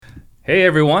Hey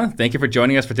everyone, thank you for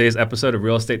joining us for today's episode of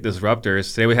Real Estate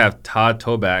Disruptors. Today we have Todd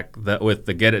Toback with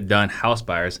the Get It Done House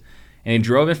Buyers, and he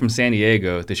drove in from San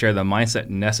Diego to share the mindset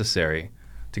necessary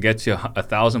to get to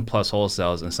 1,000 plus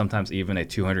wholesales and sometimes even a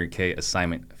 $200K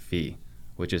assignment fee,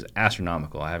 which is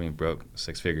astronomical. I haven't even broke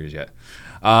six figures yet.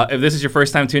 If this is your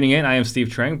first time tuning in, I am Steve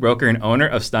Trang, broker and owner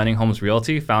of Stunning Homes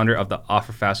Realty, founder of the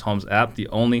OfferFast Homes app, the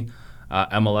only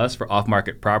MLS for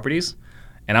off-market properties.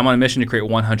 And I'm on a mission to create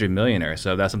 100 millionaires.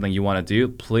 So if that's something you want to do,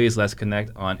 please let's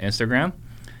connect on Instagram.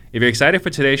 If you're excited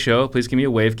for today's show, please give me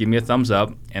a wave, give me a thumbs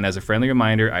up. And as a friendly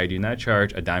reminder, I do not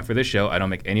charge a dime for this show. I don't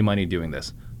make any money doing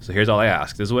this. So here's all I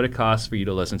ask. This is what it costs for you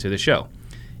to listen to the show.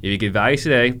 If you get value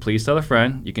today, please tell a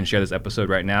friend. You can share this episode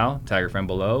right now, tag your friend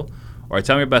below, or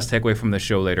tell me your best takeaway from the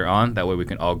show later on. That way we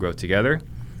can all grow together.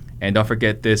 And don't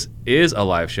forget, this is a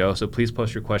live show, so please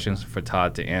post your questions for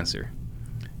Todd to answer.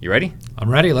 You ready? I'm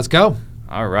ready. Let's go.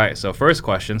 All right. So first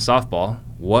question, softball.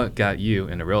 What got you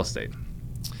into real estate?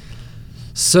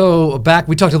 So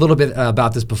we talked a little bit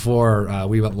about this before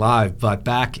we went live, but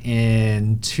back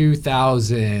in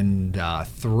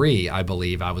 2003, I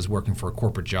believe, I was working for a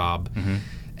corporate job,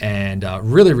 and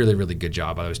really, really, really good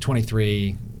job. I was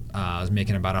 23. I was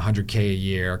making about $100K a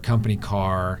year, company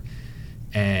car,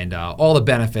 and all the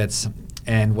benefits.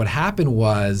 And what happened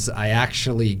was I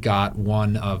actually got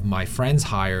one of my friends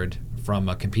hired from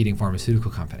a competing pharmaceutical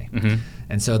company.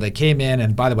 And so they came in,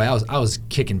 and by the way, I was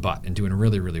kicking butt and doing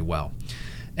really, really well.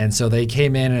 And so they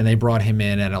came in and they brought him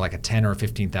in at like a $10,000 or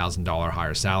 $15,000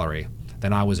 higher salary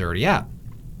than I was already at.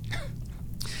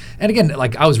 And again,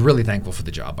 like, I was really thankful for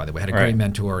the job, by the way. I had a great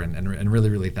mentor and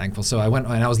really, really thankful. So I went,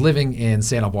 and I was living in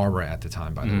Santa Barbara at the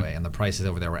time, by the way, and the prices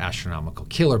over there were astronomical.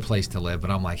 Killer place to live.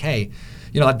 But I'm like, hey,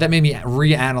 that made me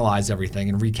reanalyze everything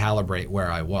and recalibrate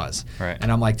where I was.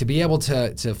 And I'm like, to be able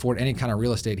to afford any kind of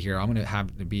real estate here, I'm going to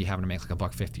having to make like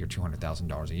 $150,000 or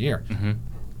 $200,000 a year.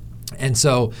 And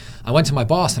so I went to my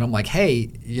boss and I'm like,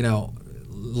 hey,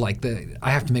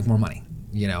 I have to make more money.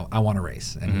 I want to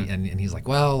raise. And he's like,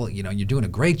 well, you're doing a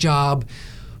great job,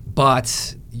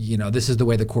 but, this is the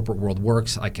way the corporate world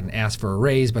works. I can ask for a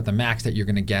raise, but the max that you're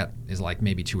going to get is like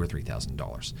maybe $2,000 or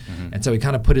 $3,000. And so he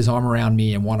kind of put his arm around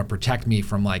me and want to protect me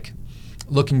from like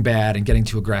looking bad and getting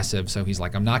too aggressive. So he's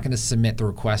like, I'm not going to submit the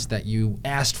request that you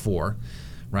asked for,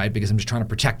 right? Because I'm just trying to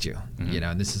protect you,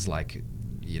 and this is like,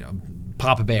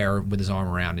 Papa Bear with his arm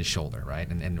around his shoulder, right?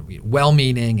 And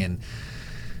well-meaning. And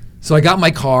so I got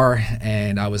my car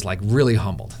and I was like really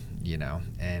humbled,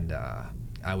 and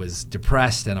I was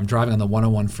depressed, and I'm driving on the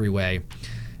 101 freeway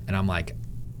and I'm like,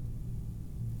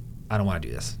 I don't want to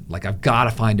do this. Like, I've got to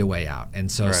find a way out.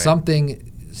 And so something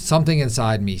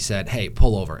inside me said, hey,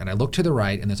 pull over. And I looked to the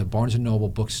right, and there's a Barnes & Noble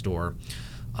bookstore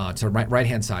to the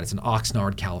right-hand side. It's in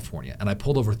Oxnard, California. And I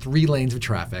pulled over 3 lanes of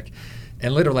traffic.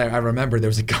 And literally, I remember there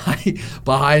was a guy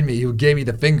behind me who gave me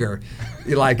the finger,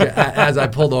 like as I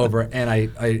pulled over. And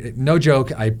I no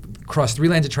joke, I crossed 3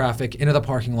 lanes of traffic into the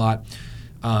parking lot,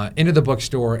 into the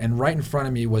bookstore, and right in front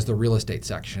of me was the real estate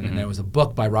section. And there was a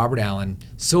book by Robert Allen,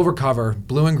 silver cover,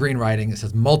 blue and green writing. It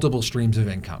says Multiple Streams of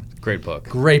Income. Great book,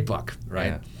 right?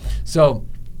 Yeah. So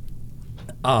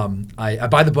I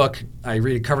buy the book. I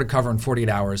read it cover to cover in 48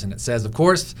 hours, and it says, of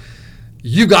course,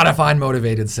 you got to find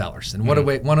motivated sellers. And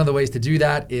one of the ways to do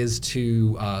that is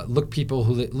to look for people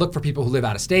who live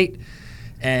out of state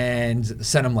and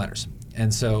send them letters.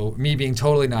 And so, me being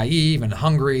totally naive and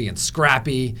hungry and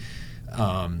scrappy,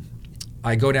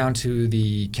 I go down to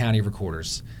the county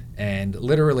recorders, and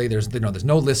literally there's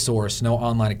no list source, no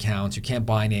online accounts. You can't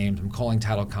buy names. I'm calling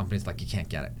title companies, like, you can't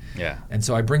get it. Yeah. And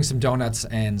so I bring some donuts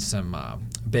and some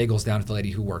bagels down to the lady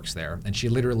who works there, and she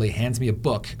literally hands me a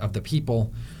book of the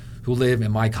people who live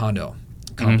in my condo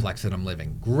complex that I'm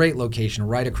living. Great location,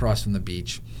 right across from the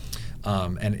beach.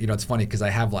 And it's funny because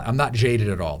I'm not jaded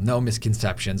at all. No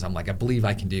misconceptions. I'm like, I believe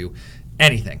I can do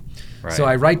anything. Right. So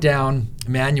I write down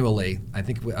manually, I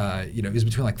think, it was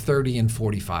between like 30 and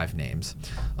 45 names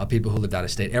of people who lived out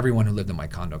of state, everyone who lived in my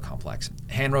condo complex.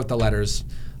 Hand wrote the letters.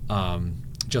 I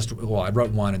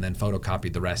wrote one and then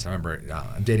photocopied the rest. I remember,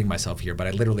 I'm dating myself here, but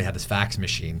I literally had this fax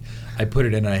machine. I put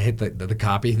it in and I hit the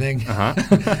copy thing,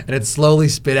 and it slowly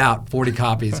spit out 40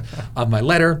 copies of my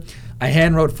letter. I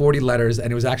hand wrote 40 letters,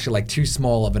 and it was actually like too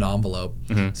small of an envelope.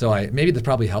 So maybe this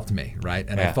probably helped me, right?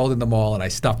 And I folded them all and I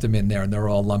stuffed them in there, and they were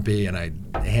all lumpy, and I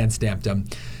hand stamped them.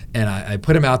 And I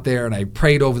put them out there, and I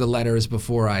prayed over the letters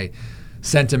before I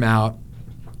sent them out.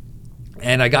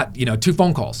 And I got, 2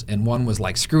 phone calls, and one was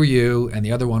like, screw you, and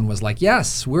the other one was like,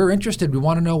 yes, we're interested. We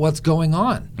want to know what's going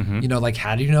on. Like,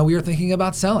 how do you know we were thinking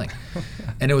about selling?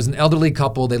 And it was an elderly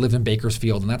couple. They lived in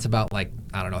Bakersfield, and that's about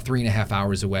 3.5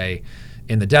 hours away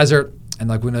in the desert. And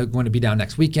like, we're going to be down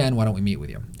next weekend. Why don't we meet with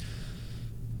you?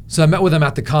 So I met with him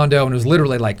at the condo, and it was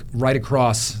literally like right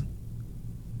across.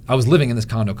 I was living in this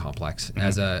condo complex and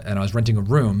I was renting a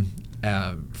room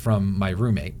from my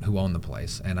roommate who owned the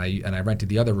place, and I rented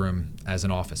the other room as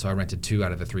an office. So I rented 2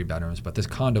 out of the 3 bedrooms, but this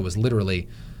condo was literally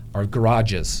our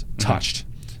garages touched.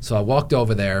 So I walked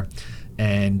over there,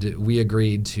 and we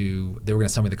agreed they were going to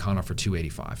sell me the condo for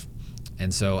 $285.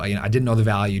 And so I didn't know the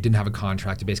value, didn't have a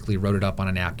contract. I basically wrote it up on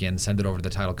a napkin, sent it over to the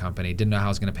title company. Didn't know how I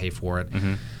was going to pay for it.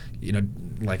 You know,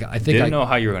 like I think didn't know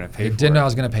how you were going to pay for it. Didn't know I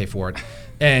was going to pay for it.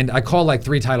 And I called like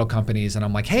 3 title companies, and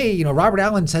I'm like, hey, you know, Robert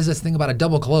Allen says this thing about a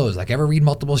double close. Like, ever read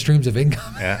Multiple Streams of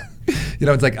Income? Yeah. You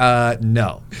know, it's like,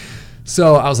 no.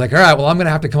 So I was like, all right, well, I'm going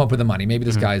to have to come up with the money. Maybe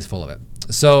this guy is full of it.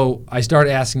 So I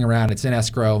started asking around. It's in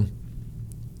escrow.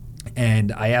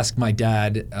 And I asked my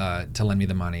dad to lend me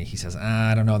the money. He says,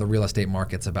 I don't know, the real estate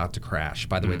market's about to crash.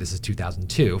 By the way, this is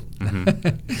 2002.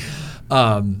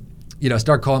 You know,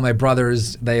 start calling my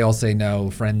brothers. They all say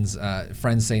no. Friends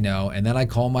say no. And then I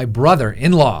call my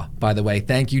brother-in-law, by the way.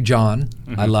 Thank you, John.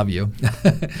 I love you.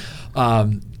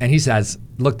 And he says,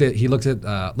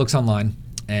 looks online,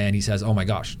 and he says, oh my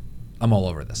gosh, I'm all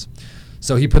over this.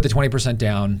 So he put the 20%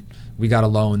 down. We got a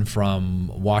loan from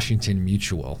Washington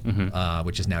Mutual,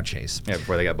 which is now Chase. Yeah,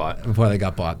 before they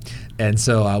got bought. And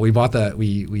so we bought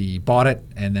it,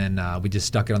 and then we just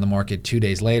stuck it on the market 2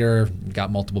 days later,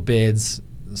 got multiple bids,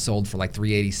 sold for like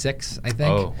 $386, I think.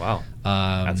 Oh, wow.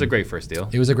 That's a great first deal.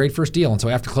 It was a great first deal. And so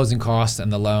after closing costs and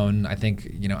the loan, I think,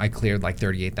 you know, I cleared like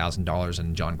 $38,000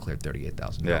 and John cleared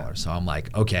 $38,000. Yeah. So I'm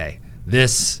like, okay,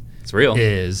 this It's real.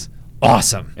 is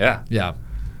awesome. Yeah. Yeah.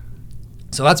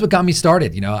 So that's what got me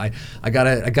started. You know, I got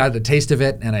a taste of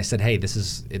it, and I said, hey, this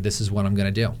is what I'm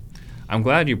going to do. I'm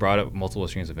glad you brought up Multiple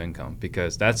Streams of Income,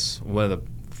 because that's one of the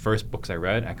first books I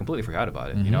read. I completely forgot about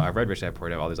it. You know, I've read Rich Dad Poor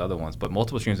Dad, all these other ones, but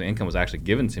Multiple Streams of Income was actually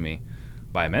given to me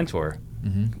by a mentor.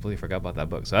 Completely forgot about that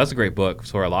book. So that's a great book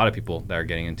for a lot of people that are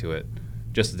getting into it,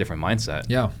 just a different mindset.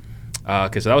 Yeah.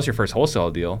 Okay, so that was your first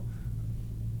wholesale deal.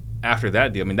 After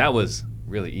that deal, I mean, that was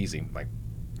really easy, like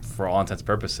for all intents and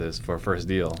purposes, for a first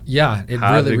deal. Yeah, it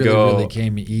really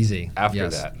came easy after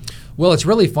that. Well, it's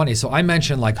really funny. So I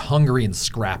mentioned like hungry and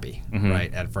scrappy,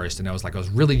 right, at first. And I was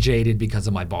really jaded because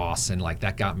of my boss. And like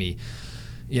that got me,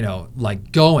 you know,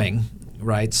 like going,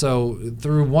 right? So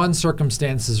through one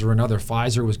circumstances or another,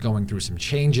 Pfizer was going through some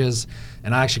changes.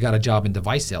 And I actually got a job in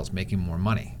device sales making more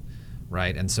money,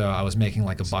 right? And so I was making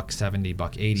like $1.70,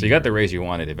 $1.80. So you got the raise you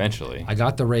wanted eventually. I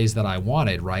got the raise that I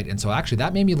wanted, right? And so actually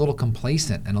that made me a little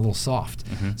complacent and a little soft.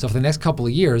 So for the next couple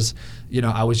of years, you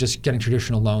know, I was just getting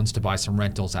traditional loans to buy some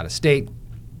rentals out of state.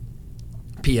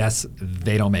 P.S.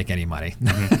 They don't make any money.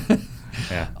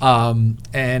 Yeah.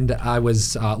 And I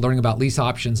was learning about lease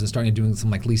options and starting doing some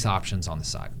like lease options on the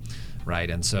side, right?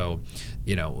 And so,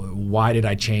 you know, why did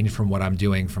I change from what I'm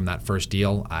doing from that first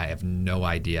deal? I have no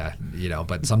idea, you know,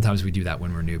 but sometimes we do that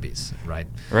when we're newbies, right?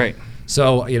 Right.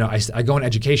 So, you know, I go in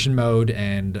education mode,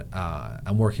 and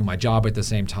I'm working my job at the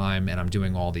same time, and I'm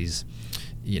doing all these,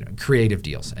 you know, creative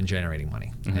deals and generating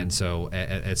money. And so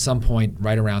at some point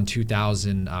right around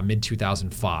 2000, mid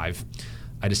 2005,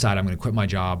 I decided I'm going to quit my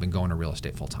job and go into real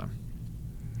estate full time.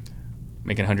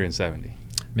 Making 170.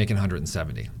 Making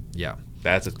 170, yeah.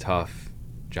 That's a tough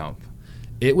jump.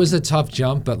 It was a tough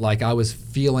jump, but like I was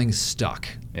feeling stuck.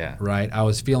 Yeah. Right? I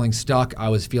was feeling stuck. I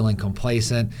was feeling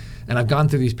complacent. And I've gone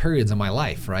through these periods in my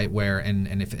life, right, where,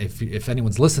 and if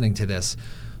anyone's listening to this,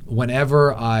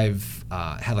 whenever I've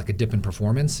had like a dip in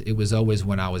performance, it was always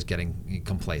when I was getting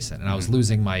complacent and I was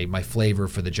losing my flavor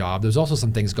for the job. There was also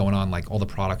some things going on, like all the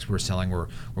products we were selling were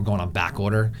going on back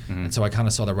order. And so I kind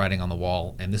of saw the writing on the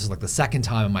wall. And this is like the second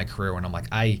time in my career when I'm like,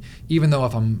 even though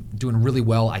if I'm doing really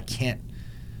well, I can't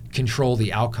control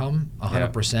the outcome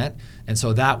 100%. Yeah. And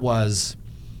so that was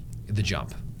the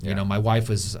jump. Yeah. You know, my wife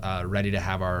was ready to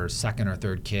have our second or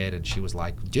third kid, and she was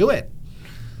like, do it.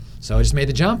 So I just made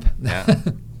the jump. Yeah.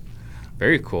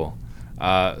 Very cool.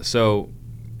 So,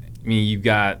 I mean, you've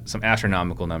got some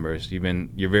astronomical numbers.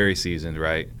 You're very seasoned,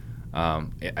 right? I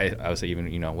would say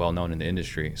even, you know, well known in the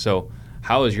industry. So,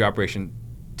 how is your operation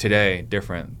today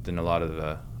different than a lot of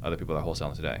the other people that are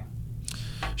wholesaling today?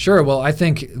 Sure. Well, I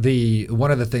think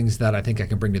one of the things that I think I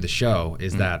can bring to the show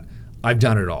is that I've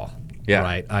done it all. Yeah.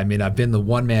 Right. I mean, I've been the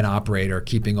one-man operator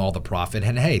keeping all the profit,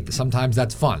 and hey, sometimes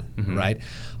that's fun, right?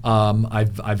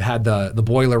 I've had the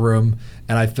boiler room,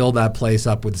 and I filled that place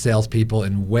up with salespeople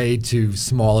in way too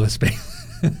small of a space,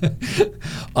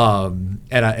 and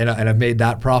I've made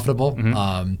that profitable.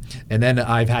 And then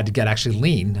I've had to get actually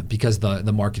lean because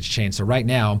the market's changed. So right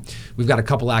now, we've got a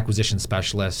couple acquisition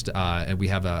specialists, and we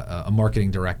have a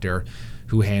marketing director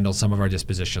who handles some of our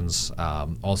dispositions,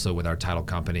 also with our title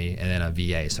company, and then a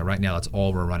VA. So right now, that's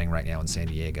all we're running right now in San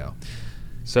Diego.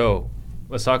 So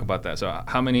let's talk about that. So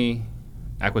how many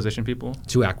acquisition people?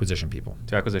 2 acquisition people.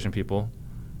 2 acquisition people.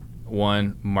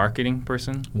 1 marketing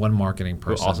person. 1 marketing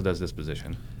person. Who also does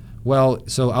disposition. Well,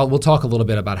 so we'll talk a little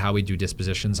bit about how we do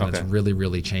dispositions, and Okay. it's really,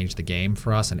 really changed the game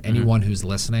for us. And anyone who's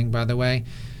listening, by the way,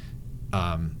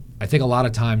 I think a lot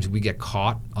of times we get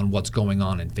caught on what's going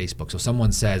on in Facebook. So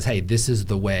someone says, hey, this is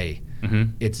the way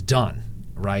it's done,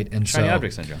 right? And Shiny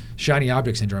object syndrome. Shiny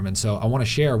object syndrome. And so I want to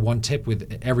share one tip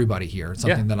with everybody here,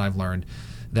 something that I've learned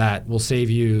that will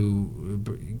save you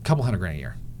a couple $100,000 a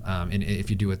year if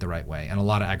you do it the right way, and a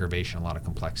lot of aggravation, a lot of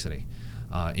complexity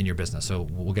in your business. So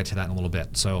we'll get to that in a little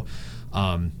bit. So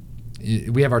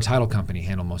we have our title company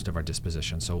handle most of our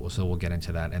dispositions, so we'll get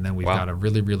into that. And then we've got a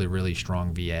really, really, really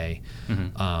strong VA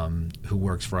who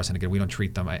works for us. And again, we don't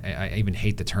treat them, I even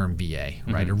hate the term VA,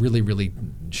 right? A really, really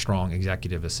strong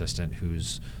executive assistant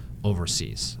who's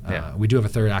overseas. We do have a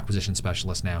 3rd acquisition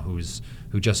specialist now who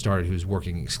just started, who's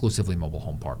working exclusively mobile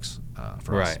home parks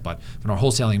for us. But in our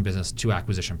wholesaling business, 2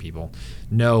 acquisition people,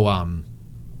 no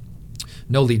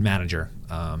lead manager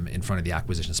in front of the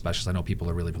acquisition specialist. I know people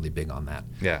are really, really big on that.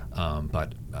 Yeah.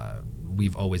 But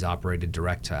we've always operated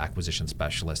direct to acquisition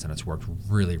specialists, and it's worked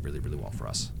really, really, really well for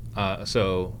us.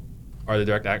 So are the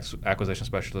direct acquisition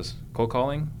specialists cold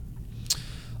calling?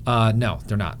 No,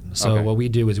 they're not. So what we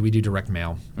do is we do direct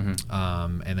mail,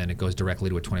 and then it goes directly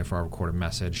to a 24-hour recorded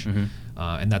message.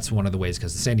 And that's one of the ways,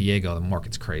 because San Diego, the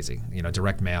market's crazy.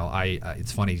 Direct mail.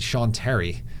 It's funny. Sean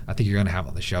Terry, I think you're going to have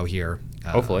on the show here.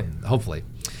 Hopefully.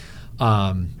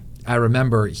 I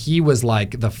remember he was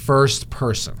like the first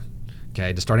person,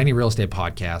 to start any real estate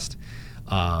podcast.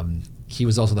 He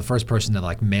was also the first person to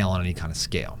like mail on any kind of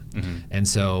scale. And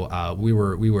so we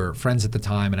were friends at the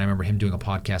time, and I remember him doing a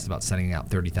podcast about sending out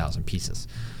 30,000 pieces.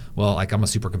 Well, like, I'm a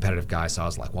super competitive guy, so I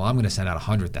was like, well, I'm going to send out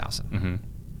 100,000.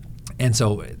 And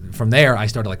so from there, I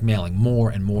started like mailing more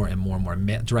and more and more and more.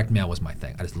 Direct mail was my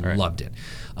thing. I just loved it.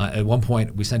 At one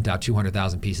point, we sent out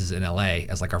 200,000 pieces in LA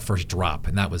as like our first drop,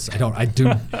 and that was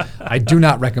I do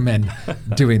not recommend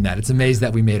doing that. It's amazing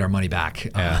that we made our money back.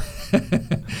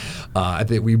 I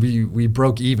think we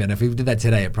broke even. If we did that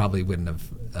today, it probably wouldn't have.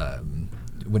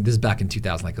 When this is back in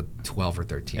 2012 or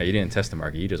 13. Yeah, you didn't test the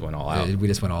market. You just went all out. We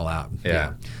just went all out.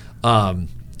 Yeah.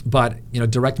 But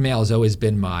direct mail has always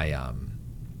been my.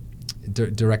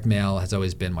 Direct mail has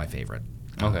always been my favorite.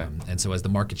 Okay. And so as the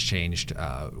market's changed,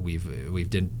 we've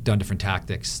done different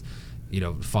tactics,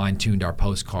 fine-tuned our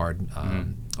postcard,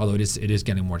 although it is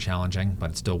getting more challenging, but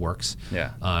it still works.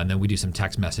 Yeah. And then we do some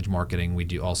text message marketing. We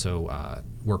do also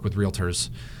work with realtors,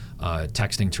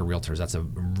 texting to realtors. That's a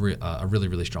really,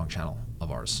 really strong channel of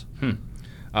ours.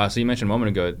 So you mentioned a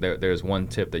moment ago there's one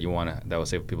tip that that will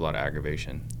save people a lot of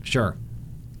aggravation. Sure.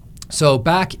 So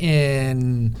back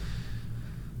in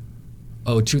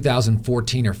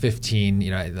 2014 or 15,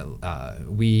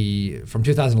 from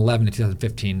 2011 to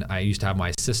 2015, I used to have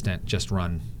my assistant just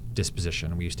run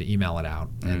disposition. We used to email it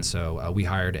out. And so we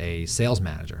hired a sales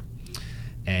manager,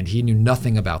 and he knew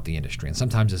nothing about the industry. And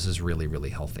sometimes this is really, really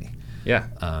healthy. Yeah.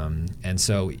 And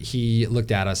so he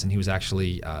looked at us, and he was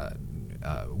actually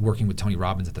working with Tony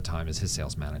Robbins at the time as his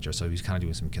sales manager. So he was kind of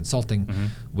doing some consulting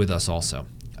with us also.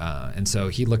 And so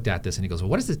he looked at this and he goes, well,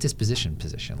 what is this disposition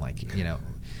position?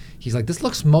 He's like, this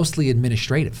looks mostly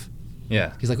administrative.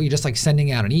 Yeah. He's like, well, you're just like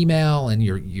sending out an email and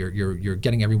you're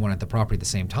getting everyone at the property at the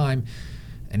same time.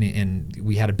 And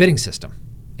we had a bidding system.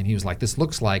 And he was like, this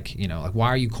looks like, why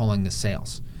are you calling this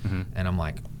sales? And I'm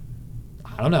like,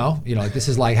 I don't know. This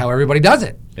is like how everybody does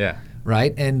it. Yeah.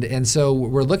 Right. And so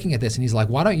we're looking at this, and he's like,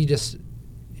 why don't you just,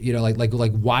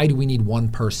 why do we need one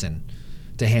person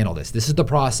to handle this? This is the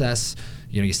process.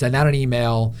 You send out an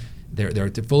email.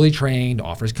 They're fully trained.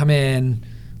 Offers come in.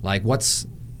 What's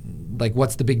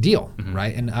the big deal,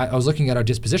 right? And I was looking at our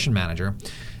disposition manager,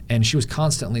 and she was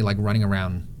constantly running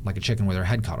around like a chicken with her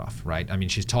head cut off, right? I mean,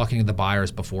 she's talking to the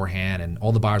buyers beforehand, and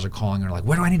all the buyers are calling her like,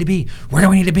 where do I need to be? Where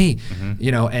do I need to be?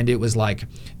 And it was like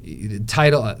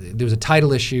title. There was a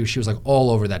title issue. She was like all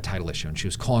over that title issue, and she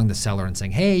was calling the seller and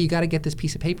saying, hey, you got to get this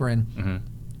piece of paper in.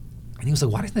 And he was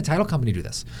like, why doesn't the title company do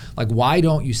this? Why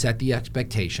don't you set the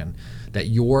expectation that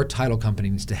your title company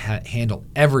needs to handle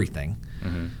everything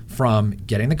from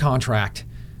getting the contract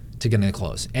to getting the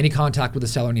close? Any contact with the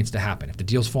seller needs to happen. If the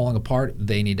deal's falling apart,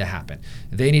 they need to happen.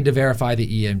 They need to verify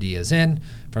the EMD is in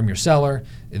from your seller.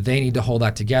 They need to hold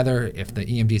that together. If the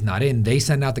EMD is not in, they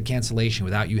send out the cancellation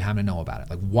without you having to know about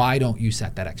it. Why don't you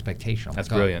set that expectation? That's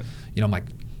brilliant. I'm like,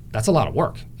 that's a lot of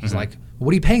work. He's like, well,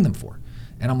 what are you paying them for?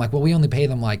 And I'm like, well, we only pay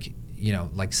them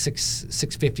like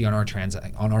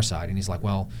 $650 on our side, and he's like,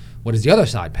 well, what does the other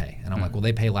side pay? And I'm like, well,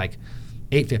 they pay like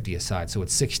 $850 a side, so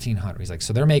it's $1,600. He's like,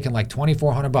 so they're making like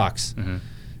 $2,400,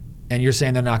 and you're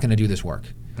saying they're not going to do this work,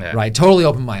 right? Totally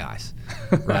opened my eyes,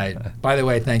 right? By the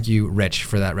way, thank you, Rich,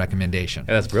 for that recommendation.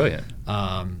 Yeah, that's brilliant.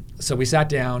 So we sat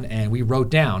down and we wrote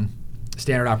down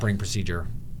standard operating procedure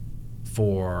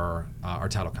for our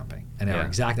title company, and our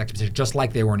exact expectation, just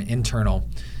like they were an internal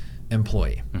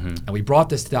employee. And we brought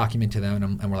this document to them,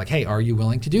 and we're like, hey, are you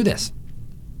willing to do this?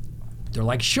 They're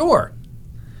like, sure.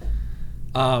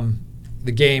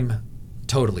 The game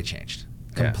totally changed,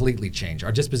 completely changed.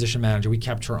 Our disposition manager, we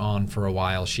kept her on for a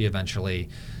while. She eventually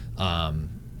left,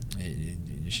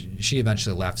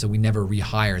 so we never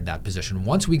rehired that position.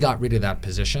 Once we got rid of that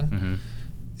position,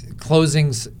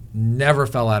 closings never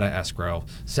fell out of escrow.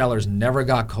 Sellers never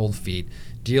got cold feet.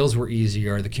 Deals were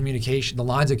easier. The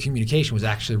lines of communication was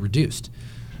actually reduced.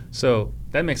 So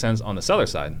that makes sense on the seller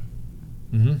side,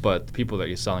 but the people that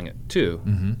you're selling it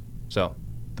to. So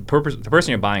the person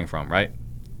you're buying from, right?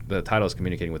 The title is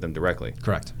communicating with them directly.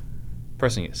 Correct. The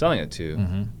person you're selling it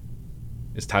to,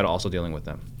 is title also dealing with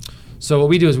them? So what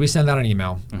we do is we send out an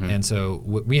email, and so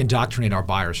we indoctrinate our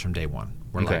buyers from day one.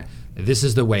 We're like, this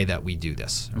is the way that we do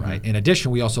this, right? In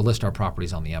addition, we also list our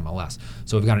properties on the MLS.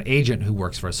 So we've got an agent who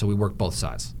works for us, so we work both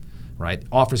sides, right?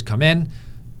 Offers come in,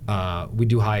 we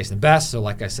do highest and best. So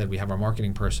like I said, we have our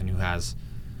marketing person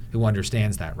who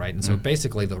understands that, right? And so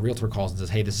basically the realtor calls and says,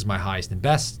 hey, this is my highest and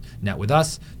best net with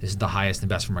us. This is the highest and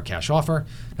best from our cash offer.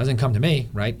 Doesn't come to me,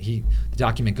 right? The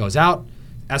document goes out,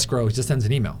 escrow just sends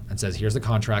an email and says, here's the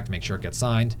contract, make sure it gets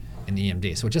signed in the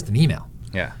EMD. So it's just an email.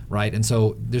 Yeah. Right? And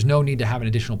so there's no need to have an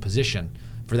additional position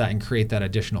for that and create that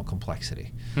additional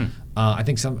complexity. I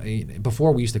think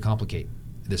before we used to complicate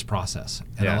this process.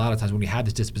 And a lot of times when we had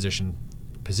this disposition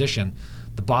position,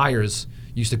 the buyers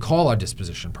used to call our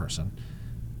disposition person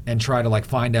and try to like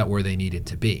find out where they needed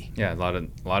to be. Yeah, a lot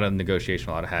of negotiation,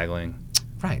 a lot of haggling.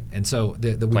 Right, and so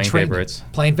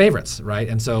Plain favorites, right?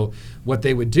 And so what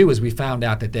they would do is we found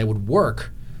out that they would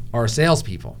work our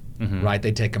salespeople, right?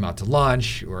 They'd take them out to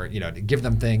lunch or give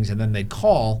them things, and then they'd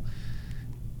call,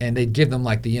 and they'd give them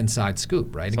like the inside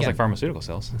scoop, right? Sounds like pharmaceutical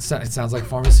sales. It sounds like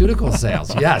pharmaceutical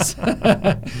sales, yes.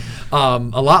 A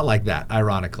lot like that,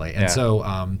 ironically, and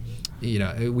so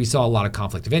we saw a lot of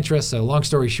conflict of interest. So long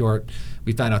story short,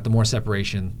 we found out the more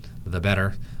separation, the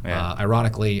better.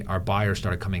 Ironically, our buyers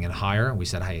started coming in higher. We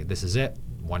said, hey, this is it,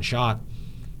 one shot,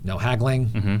 no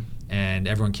haggling, and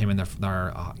everyone came in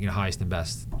their highest and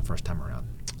best first time around.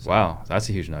 So, wow, that's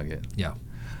a huge nugget. Yeah.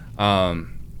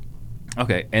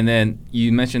 Okay, and then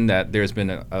you mentioned that there's been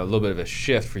a little bit of a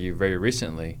shift for you very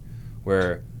recently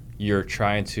where you're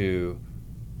trying to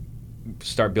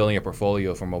start building a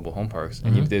portfolio for mobile home parks,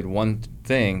 and you did one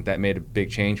thing that made a big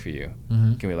change for you.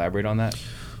 Can we elaborate on that?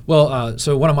 Well,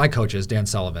 so one of my coaches, Dan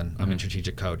Sullivan, I'm a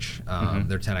strategic coach,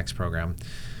 their 10X program.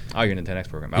 Oh, you're in the 10X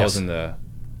program. Yes. I was in the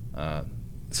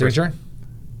Signature?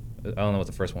 I don't know what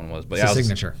the first one was, but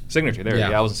Signature. Signature, there.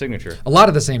 Yeah, I was in Signature. A lot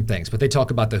of the same things, but they talk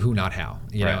about the who, not how.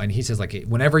 You Right. know, and he says like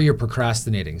whenever you're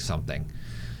procrastinating something,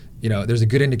 there's a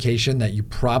good indication that you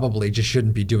probably just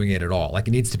shouldn't be doing it at all. Like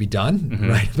it needs to be done,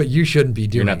 right? But you shouldn't be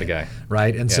doing it. You're not the guy.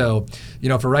 Right? And so,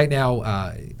 for right now,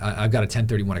 I've got a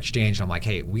 1031 exchange. And I'm like,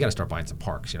 hey, we got to start buying some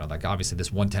parks. Like obviously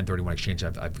this one 1031 exchange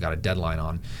I've got a deadline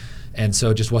on. And so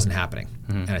it just wasn't happening.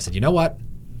 And I said, you know what?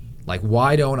 Like,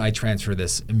 why don't I transfer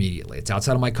this immediately? It's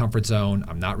outside of my comfort zone.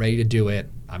 I'm not ready to do it.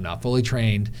 I'm not fully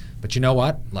trained. But you know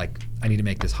what? Like, I need to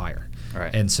make this higher.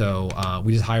 Right. And so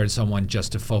we just hired someone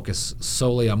just to focus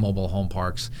solely on mobile home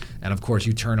parks. And of course,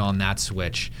 you turn on that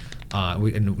switch.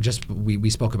 We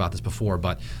spoke about this before,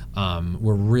 but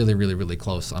we're really, really, really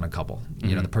close on a couple.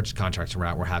 The purchase contracts are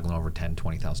out. We're haggling over $10,000,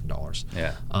 $20,000.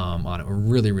 Yeah. On it. We're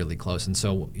really, really close. And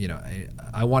so,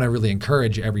 I want to really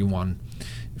encourage everyone.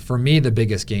 For me, the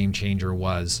biggest game changer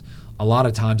was a lot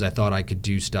of times I thought I could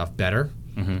do stuff better,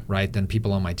 right, than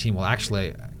people on my team. Well,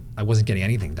 actually, I wasn't getting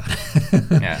anything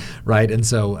done. Right? And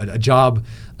so a job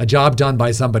done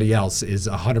by somebody else is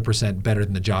 100% better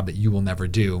than the job that you will never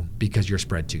do because you're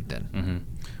spread too thin.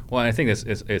 Well, and I think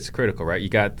it's critical, right? You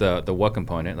got the what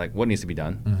component, like what needs to be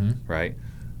done, right?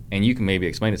 And you can maybe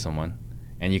explain it to someone,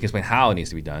 and you can explain how it needs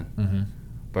to be done.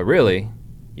 But really,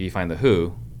 you find the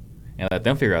who and let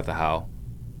them figure out the how.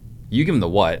 You give them the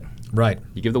what. Right.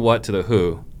 You give the what to the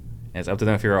who, and it's up to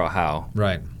them to figure out how.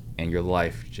 Right. And your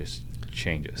life just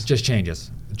changes. It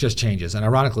just changes. And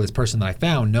ironically, this person that I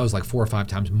found knows like 4 or 5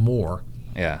 times more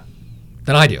than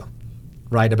I do,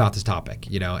 right, about this topic,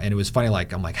 And it was funny,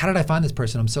 like, I'm like, how did I find this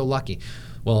person? I'm so lucky.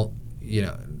 Well,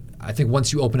 I think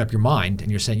once you open up your mind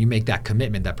and you're saying you make that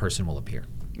commitment, that person will appear.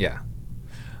 Yeah.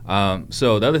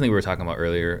 So the other thing we were talking about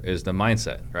earlier is the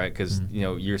mindset, right? Because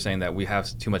you're saying that we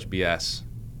have too much BS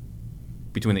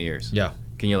between the ears. Yeah.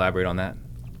 Can you elaborate on that?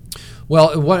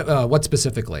 Well, what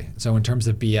specifically? So in terms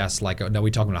of BS, like, are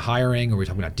we talking about hiring, or are we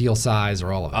talking about deal size,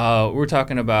 or all of it? We're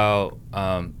talking about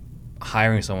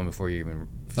hiring someone before you even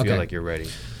feel like you're ready.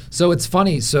 So it's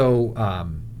funny. So I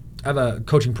have a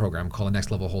coaching program called the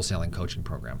Next Level Wholesaling Coaching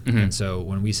Program. Mm-hmm. And so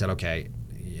when we said, okay,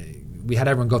 we had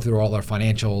everyone go through all their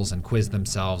financials and quiz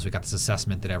themselves. We got this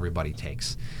assessment that everybody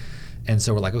takes. And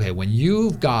so we're like, okay, when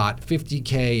you've got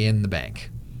 $50K in the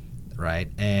bank,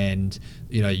 right, and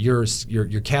your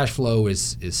cash flow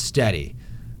is steady,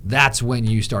 that's when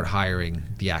you start hiring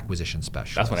the acquisition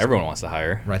specialist. That's when everyone wants to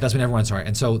hire. Right, that's when everyone's hiring.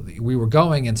 And so we were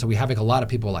going, and so we have like a lot of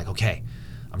people like, okay,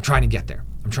 I'm trying to get there.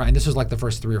 This was like the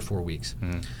first 3 or 4 weeks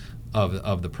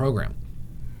of the program.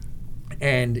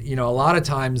 And a lot of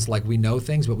times, like, we know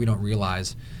things, but we don't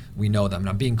realize we know them. And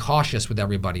I'm being cautious with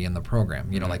everybody in the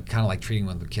program, like kind of like treating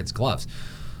them with kids' gloves.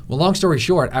 Well, long story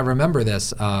short, I remember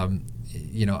this. I've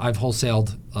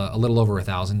wholesaled a little over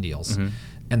 1,000 deals,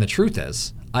 and the truth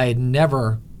is, I had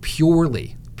never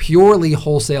purely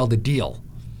wholesaled a deal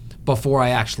before I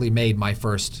actually made my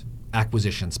first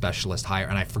acquisition specialist hire,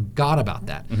 and I forgot about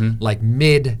that, like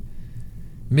mid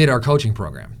our coaching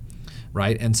program,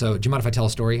 right? And so, do you mind if I tell a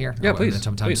story here? Yeah, please.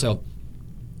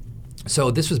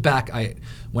 So this was back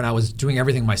when I was doing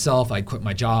everything myself. I quit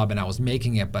my job and I was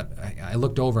making it, but I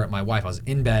looked over at my wife. I was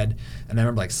in bed, and I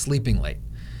remember like sleeping late,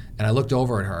 and I looked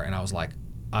over at her and I was like,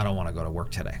 I don't want to go to work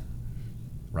today,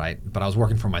 right? But I was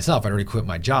working for myself. I'd already quit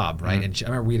my job, right? And I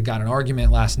remember we had got an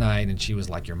argument last night, and she was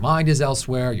like, your mind is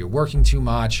elsewhere. You're working too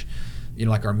much.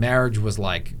 Like our marriage was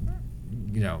like,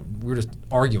 we were just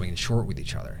arguing and short with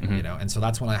each other, And so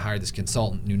that's when I hired this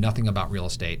consultant, knew nothing about real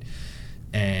estate.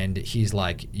 And he's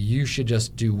like, you should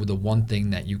just do the one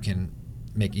thing that you can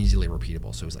make easily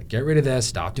repeatable. So he's like, get rid of this,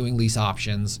 stop doing lease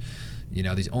options,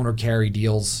 these owner carry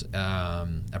deals. I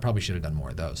probably should have done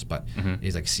more of those, but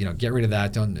he's like, get rid of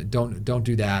that. Don't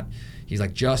do that. He's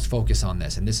like, just focus on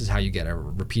this. And this is how you get a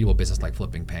repeatable business like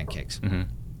flipping pancakes. I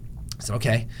said,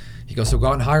 okay. He goes, so go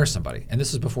out and hire somebody. And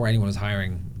this is before anyone was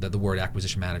hiring, the word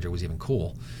acquisition manager was even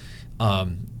cool. I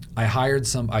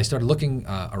started looking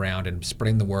around and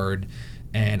spreading the word,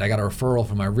 and I got a referral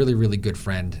from my really, really good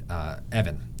friend,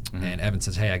 Evan. And Evan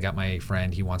says, hey, I got my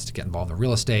friend. He wants to get involved in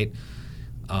real estate.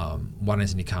 Why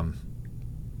doesn't he come,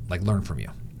 learn from you?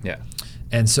 Yeah.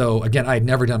 And so, again, I had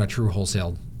never done a true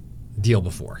wholesale deal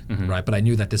before, right? But I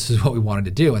knew that this is what we wanted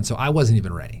to do, and so I wasn't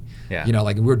even ready. Yeah.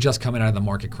 We were just coming out of the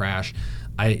market crash.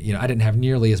 I didn't have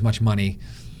nearly as much money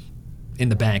in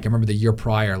the bank. I remember the year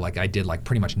prior, I did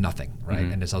pretty much nothing, right?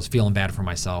 And so I was feeling bad for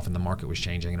myself, and the market was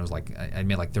changing, and it was I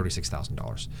made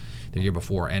 $36,000 the year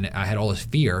before, and I had all this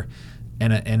fear,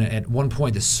 and at one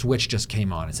point the switch just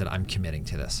came on and said, I'm committing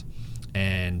to this.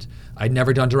 And I'd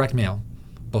never done direct mail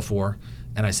before,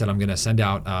 and I said, I'm going to send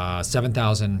out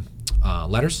 7,000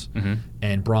 letters,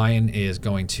 and Brian is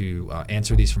going to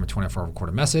answer these from a 24-hour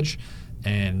recorded message,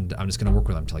 and I'm just going to work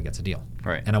with him until he gets a deal.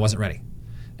 Right. And I wasn't ready.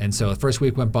 And so the first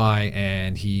week went by,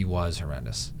 and he was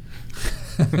horrendous.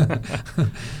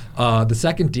 The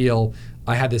second deal,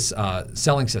 I had this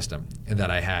selling system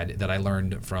that I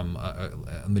learned from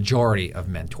a majority of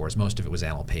mentors. Most of it was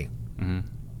NLP.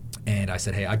 And I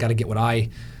said, hey, I got to get what I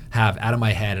have out of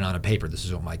my head and on a paper. This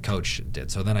is what my coach did.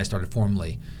 So then I started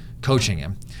formally coaching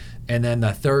him. And then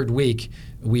the third week,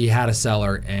 we had a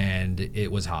seller, and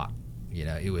it was hot.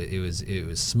 It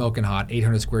was smoking hot.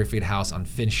 800 square feet house on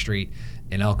Finch Street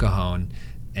in El Cajon,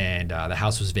 and the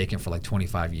house was vacant for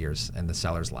 25 years. And the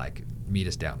seller's like, meet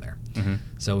us down there.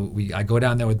 So I go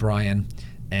down there with Brian,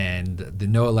 and the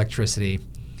no electricity.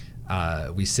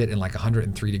 We sit in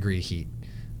 103-degree heat.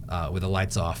 With the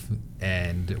lights off,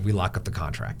 and we lock up the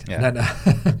contract. Yeah.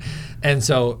 And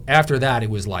so after that, it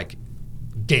was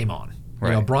game on.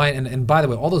 Right. Brian, and by the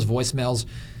way, all those voicemails,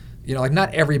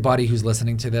 not everybody who's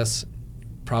listening to this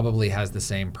probably has the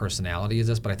same personality as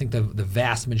this, but I think the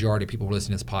vast majority of people who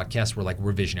listen to this podcast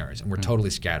were visionaries, and we're totally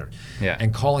scattered. Yeah.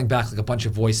 And calling back a bunch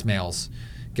of voicemails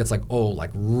gets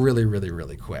really, really,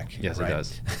 really quick. Yes, right? it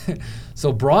does.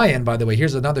 So Brian, by the way,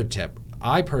 here's another tip.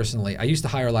 I used to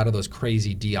hire a lot of those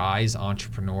crazy DIs,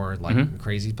 entrepreneur,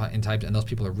 crazy types, and those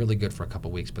people are really good for a couple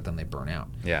of weeks, but then they burn out.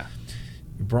 Yeah.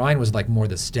 Brian was more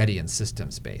the steady and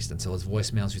systems based, and so his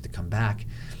voicemails used to come back,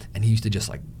 and he used to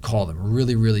just call them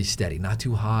really, really steady, not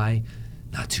too high,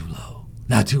 not too low,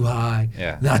 not too high,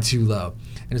 not too low,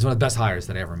 and it's one of the best hires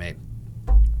that I ever made.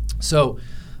 So,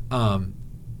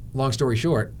 long story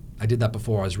short, I did that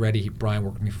before I was ready. Brian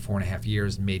worked with me for 4.5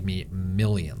 years, made me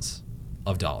millions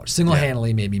of dollars.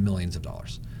 Single-handedly made me millions of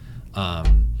dollars.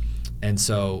 And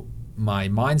so my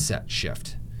mindset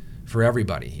shift for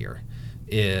everybody here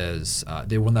is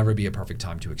there will never be a perfect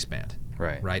time to expand.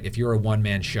 Right. If you're a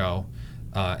one-man show,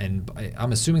 and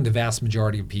I'm assuming the vast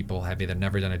majority of people have either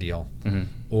never done a deal,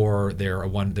 or they're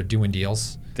doing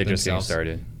deals. They're just getting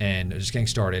started. And they're just getting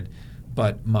started.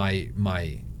 But my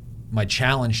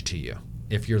challenge to you,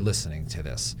 if you're listening to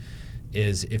this,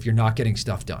 is if you're not getting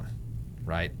stuff done,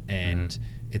 right? And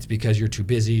it's because you're too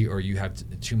busy or you have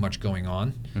too much going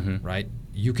on, right?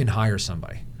 You can hire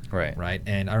somebody. Right.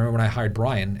 And I remember when I hired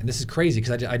Brian, and this is crazy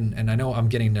because I know I'm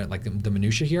getting the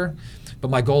minutia here,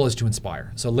 but my goal is to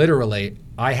inspire. So literally,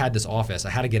 I had this office.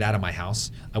 I had to get out of my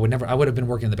house. I would have been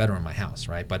working in the bedroom in my house,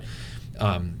 right? But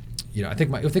I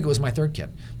think it was my third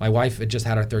kid. My wife had just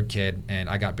had our third kid, and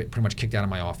I got pretty much kicked out of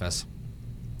my office.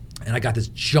 And I got this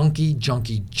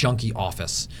junky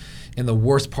office in the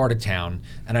worst part of town.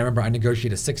 And I remember I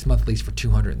negotiated a 6-month lease for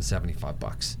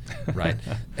 $275, right?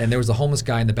 And there was a homeless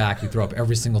guy in the back who threw up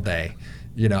every single day.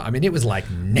 It was like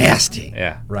nasty,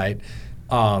 right?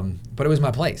 But it was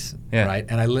my place, right?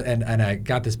 And I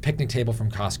got this picnic table from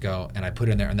Costco, and I put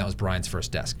it in there, and that was Brian's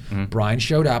first desk. Brian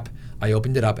showed up, I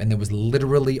opened it up, and there was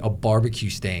literally a barbecue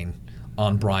stain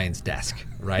on Brian's desk,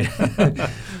 right?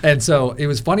 And so it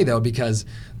was funny though, because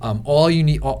all you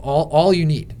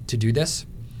need to do this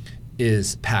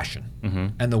is passion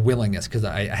and the willingness, because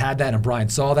I had that and Brian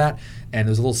saw that, and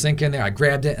there was a little sink in there. I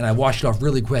grabbed it and I washed it off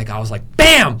really quick. I was like,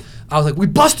 bam! I was like, we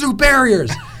bust through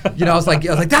barriers. I was like,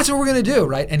 that's what we're gonna do,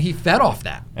 right? And he fed off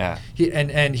that. Yeah.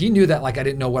 He knew that I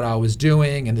didn't know what I was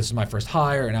doing, and this was my first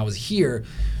hire, and I was here,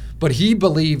 but he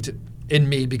believed in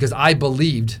me because I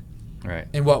believed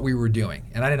in what we were doing,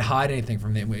 and I didn't hide anything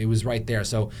from him. It was right there.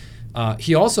 So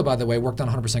he also, by the way, worked on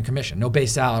 100% commission, no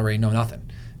base salary, no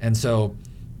nothing. And so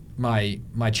my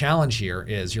challenge here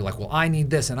is, you're like, well, I need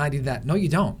this and I need that. No, you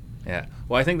don't. Yeah.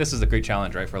 Well, I think this is a great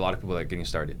challenge, right, for a lot of people that are getting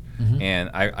started.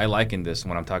 And I liken this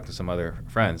when I'm talking to some other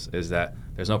friends, is that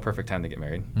there's no perfect time to get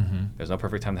married. There's no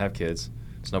perfect time to have kids.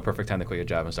 There's no perfect time to quit your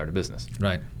job and start a business.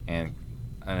 Right. And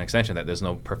an extension of that, there's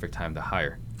no perfect time to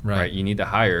hire. Right. You need to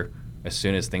hire as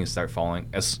soon as things start falling.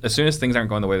 As soon as things aren't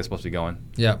going the way they're supposed to be going,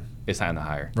 it's time to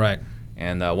hire. Right.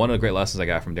 And one of the great lessons I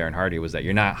got from Darren Hardy was that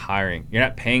you're not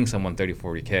paying someone 30,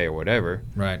 40K or whatever.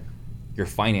 Right. You're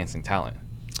financing talent.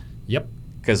 Yep.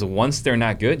 Because once they're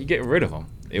not good, you get rid of them.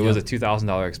 It was a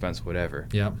 $2,000 expense, whatever.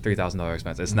 Yep. $3,000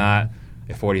 expense. It's not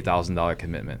a $40,000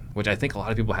 commitment, which I think a lot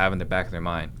of people have in the back of their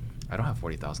mind. I don't have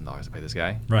 $40,000 to pay this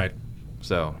guy. Right.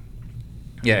 So,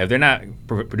 if they're not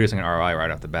producing an ROI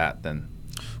right off the bat, then.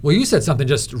 Well, you said something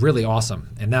just really awesome,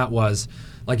 and that was,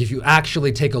 if you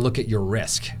actually take a look at your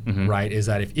risk, right, is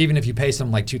that even if you pay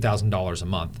someone like $2,000 a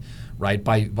month, right,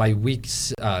 by week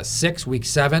 6, week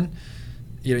 7,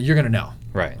 you're going to know.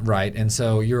 Right. And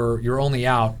so you're only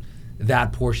out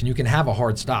that portion. You can have a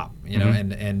hard stop,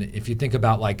 and if you think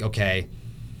about okay,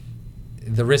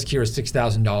 the risk here is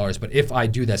 $6,000, but if I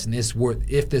do this and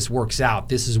if this works out,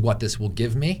 this is what this will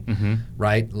give me,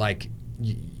 right?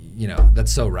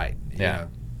 That's so right. Yeah.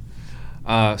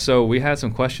 So we had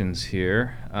some questions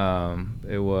here.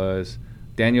 It was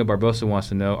Daniel Barbosa wants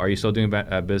to know: are you still doing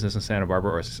business in Santa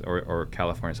Barbara or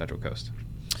California Central Coast?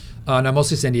 No,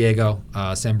 mostly San Diego,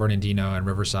 San Bernardino, and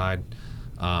Riverside.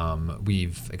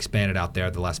 We've expanded out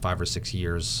there the last 5 or 6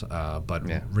 years, but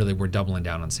really we're doubling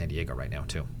down on San Diego right now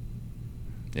too.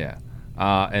 Yeah.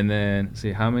 And then,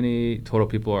 how many total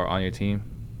people are on your team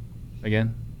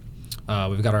again?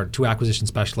 We've got our 2 acquisition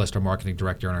specialists, our marketing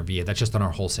director, and our VA. That's just on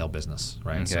our wholesale business,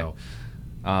 right? Okay. So,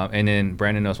 and then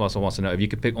Brandon also wants to know, if you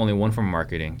could pick only one from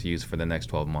marketing to use for the next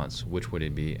 12 months, which would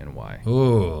it be and why?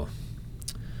 Ooh.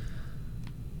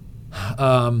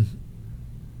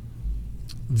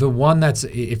 The one that's,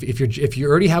 if you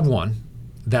already have one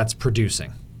that's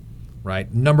producing,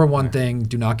 right? Number one thing,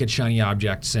 do not get shiny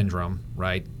object syndrome,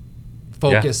 right?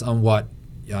 Focus on what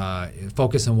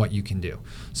you can do.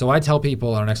 So I tell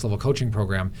people our next level coaching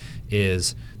program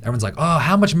is, everyone's like, oh,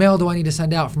 how much mail do I need to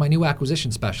send out for my new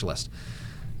acquisition specialist?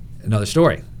 Another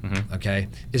story, okay,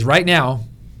 is right now,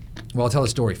 well, I'll tell the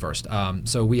story first.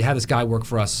 So we had this guy work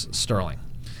for us, Sterling.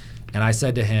 And I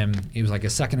said to him, he was like a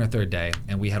second or third day,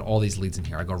 and we had all these leads in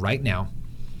here. I go, right now,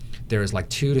 there is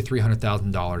 $200,000 to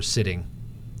 $300,000 sitting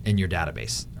in your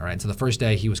database. All right. And so the first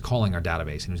day he was calling our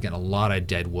database, and he was getting a lot of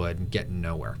dead wood and getting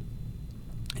nowhere.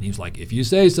 And he was like, if you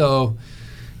say so.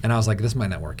 And I was like, this might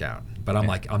not work out. But I'm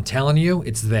like, I'm telling you,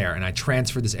 it's there. And I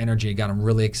transferred this energy, got him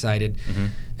really excited.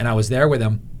 And I was there with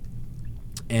him.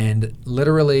 And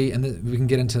literally, and we can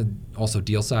get into also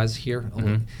deal size here.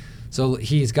 So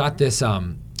he's got this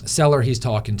seller he's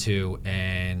talking to,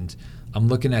 and I'm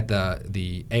looking at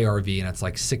the ARV, and it's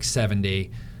like 670.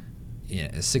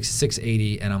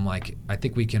 680, and I'm like, I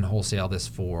think we can wholesale this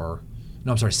for,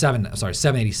 no, I'm sorry,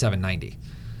 780, 790.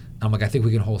 I'm like, I think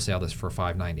we can wholesale this for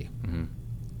 590. Mm-hmm.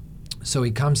 So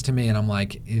he comes to me, and I'm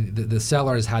like, the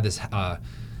seller has had this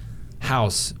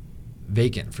house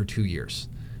vacant for 2 years,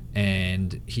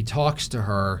 and he talks to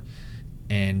her,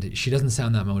 and she doesn't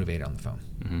sound that motivated on the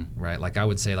phone, right? Like I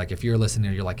would say, like if you're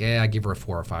listening, you're like, I give her a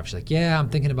 4 or 5. She's like, I'm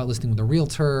thinking about listing with a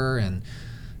realtor, and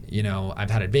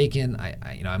I've had it vacant.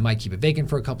 I might keep it vacant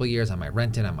for a couple of years. I might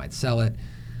rent it. I might sell it.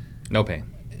 No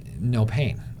pain. No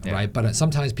pain, right? But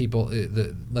sometimes people,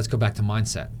 let's go back to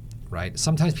mindset, right?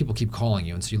 Sometimes people keep calling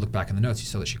you, and so you look back in the notes, you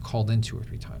saw that she called in 2 or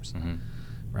 3 times,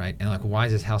 right? And like, why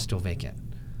is this house still vacant,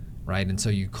 right? And so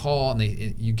you call, and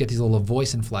you get these little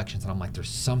voice inflections, and I'm like, there's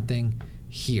something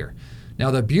here. Now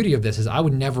the beauty of this is I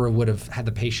would have had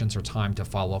the patience or time to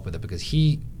follow up with it, because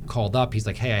he called up, he's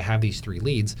like, hey, I have these 3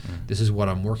 leads. This is what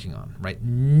I'm working on, right?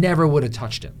 Never would have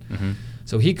touched it.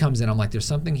 So he comes in, I'm like, there's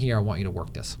something here, I want you to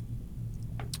work this.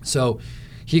 So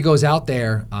he goes out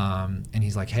there, and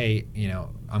he's like, hey,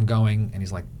 I'm going, and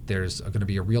he's like, there's going to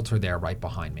be a realtor there right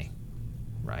behind me,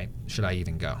 right? Should I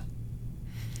even go?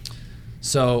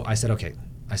 So I said, okay.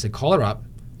 I said, call her up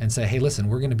and say, hey, listen,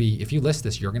 if you list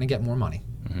this, you're going to get more money,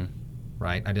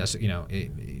 right? I just,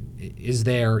 is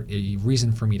there a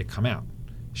reason for me to come out?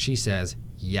 She says,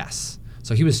 yes.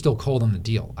 So he was still cold on the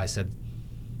deal. I said,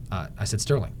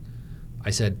 Sterling,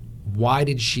 I said, why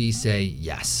did she say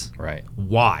yes? Right.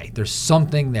 Why? There's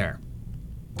something there.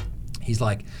 He's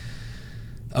like,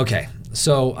 okay.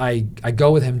 So I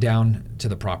go with him down to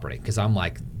the property, because I'm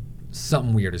like,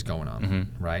 something weird is going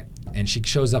on, right? And she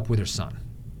shows up with her son.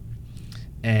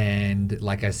 And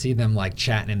like I see them like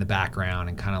chatting in the background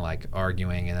and kind of like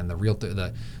arguing, and then the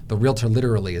realtor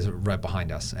literally is right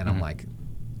behind us, and I'm like,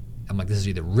 this is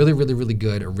either really, really, really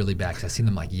good or really bad, because I've seen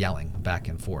them like yelling back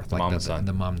and forth, the like mom and son.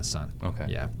 The mom and the son. Okay.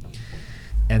 Yeah.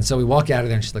 And so we walk out of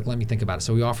there, and she's like, let me think about it.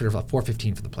 So we offered her about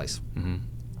 $415 for the place.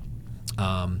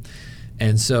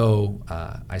 And so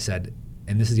I said,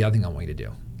 and this is the other thing I want you to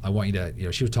do. I want you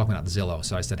to, she was talking about Zillow.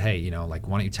 So I said, hey, like,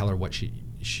 why don't you tell her what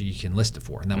she can list it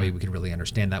for? And that way we can really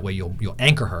understand. That way you'll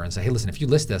anchor her and say, hey, listen, if you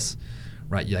list this,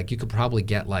 right, you could probably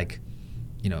get like,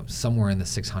 somewhere in the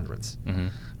 600s,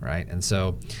 right? And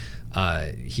so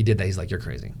he did that. He's like, you're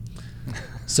crazy.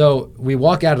 So we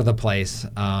walk out of the place,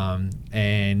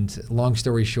 and long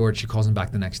story short, she calls him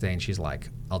back the next day, and she's like,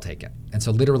 I'll take it. And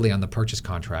so literally on the purchase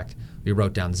contract, we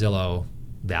wrote down Zillow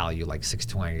value like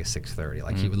 620 to 630.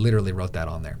 Like he literally wrote that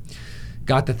on there.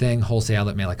 Got the thing, wholesale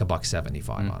it, made like $175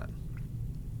 on it.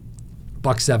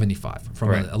 $175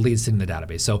 from a lead sitting in the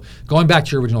database. So going back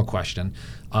to your original question,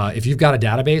 if you've got a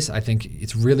database, I think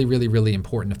it's really, really, really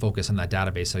important to focus on that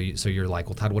database. So you're like,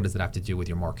 well, Todd, what does it have to do with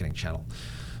your marketing channel?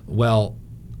 Well,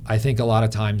 I think a lot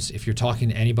of times if you're talking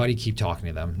to anybody, keep talking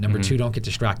to them. Number 2, don't get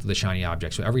distracted with the shiny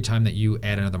object. So every time that you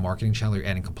add another marketing channel, you're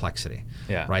adding complexity.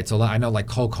 Yeah. Right. So I know like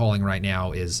cold calling right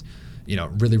now is,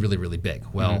 really, really, really big.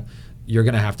 Well, you're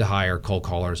going to have to hire cold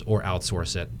callers or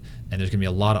outsource it, and there's going to be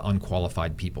a lot of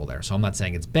unqualified people there. So I'm not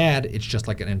saying it's bad. It's just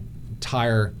like an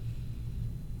entire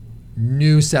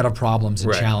new set of problems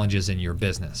and challenges in your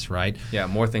business, right? Yeah,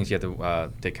 more things you have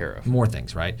to take care of. More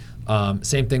things, right?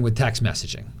 Same thing with text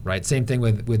messaging, right? Same thing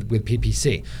with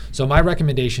PPC. So my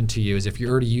recommendation to you is if you're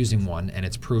already using one and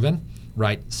it's proven,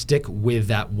 right, stick with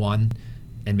that one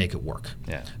and make it work.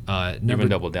 Yeah. Even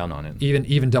double down on it.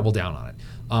 Even double down on it.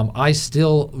 I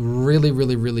still really,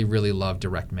 really, really, really love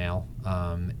direct mail.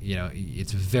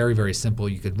 It's very, very simple.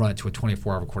 You could run it to a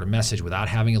 24-hour recorded message without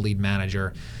having a lead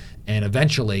manager. And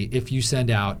eventually, if you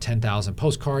send out 10,000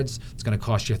 postcards, it's going to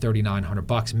cost you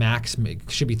 $3,900 max. It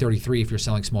should be $33 if you're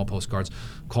selling small postcards.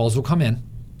 Calls will come in.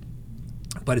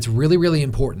 But it's really, really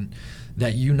important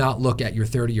that you not look at your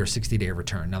 30 or 60-day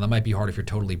return. Now, that might be hard if you're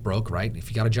totally broke, right?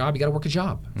 If you got a job, you got to work a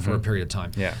job for a period of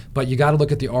time. Yeah. But you got to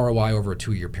look at the ROI over a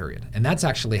 2-year period. And that's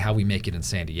actually how we make it in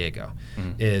San Diego,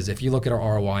 is if you look at our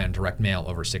ROI on direct mail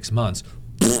over 6 months,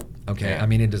 okay, I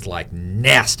mean, it is like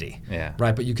nasty,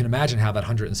 right? But you can imagine how that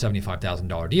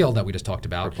 $175,000 deal that we just talked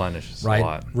about replenishes a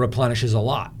lot. Replenishes a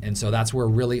lot. And so that's where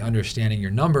really understanding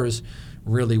your numbers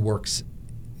really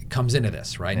comes into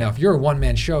this, right? Now, if you're a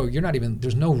one-man show,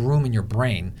 there's no room in your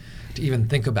brain to even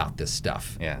think about this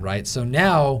stuff, right? So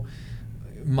now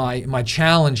my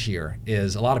challenge here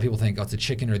is a lot of people think, it's the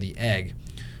chicken or the egg.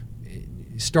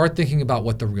 Start thinking about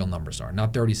what the real numbers are,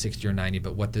 not 30, 60, or 90,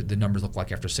 but what the numbers look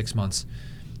like after 6 months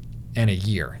and a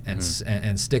year,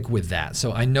 and stick with that.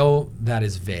 So I know that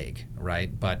is vague,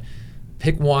 right? But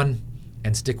pick one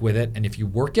and stick with it, and if you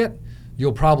work it,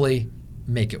 you'll probably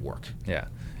make it work. Yeah.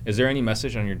 Is there any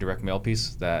message on your direct mail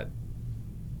piece that,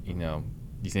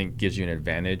 you think gives you an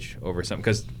advantage over something?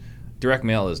 Because direct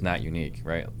mail is not unique,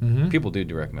 right? People do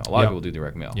direct mail. A lot of people do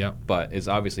direct mail. But it's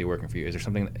obviously working for you. Is there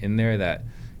something in there that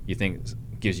you think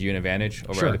gives you an advantage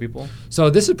over other people? So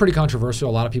this is pretty controversial.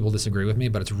 A lot of people disagree with me,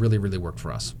 but it's really, really worked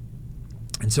for us.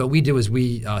 And so what we do is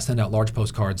we send out large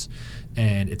postcards,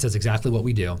 and it says exactly what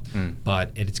we do,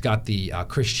 but it's got the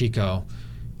Chris Chico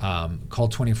call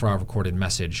 24-hour recorded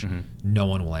message, no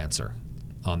one will answer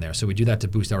on there. So we do that to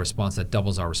boost our response. That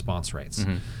doubles our response rates.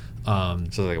 So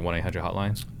like a 1-800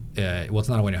 hotline? Well, it's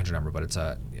not a 1-800 number, but it's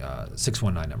a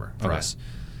 619 number for us.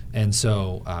 And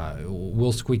so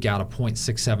we'll squeak out a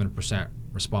 0.67%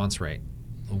 response rate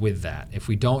with that. If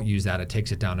we don't use that, it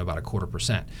takes it down to about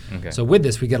 0.25%. Okay. So with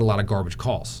this, we get a lot of garbage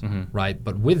calls, right?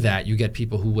 But with that, you get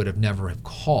people who would have never have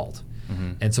called.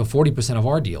 And so 40% of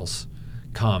our deals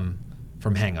come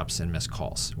from hangups and missed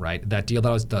calls, right? That deal that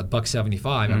was the $1.75,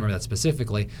 I remember that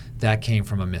specifically, that came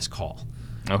from a missed call,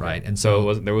 right? And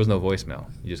so there was no voicemail.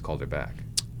 You just called it back.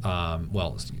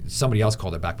 Well, somebody else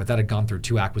called it back, but that had gone through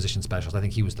 2 acquisition specialists. I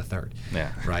think he was the third.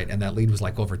 Yeah. Right. And that lead was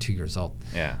like over 2 years old.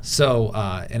 Yeah. So,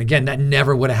 and again, that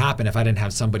never would have happened if I didn't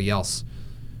have somebody else,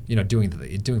 doing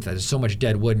that. There's so much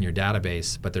dead wood in your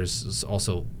database, but there's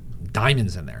also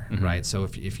diamonds in there, right? So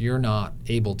if you're not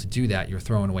able to do that, you're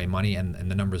throwing away money, and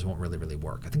the numbers won't really, really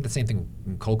work. I think the same thing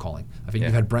in cold calling. I think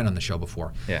you've had Brent on the show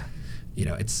before. Yeah.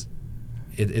 It's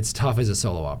tough as a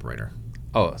solo operator.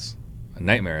 Oh, it's a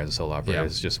nightmare as a solo operator.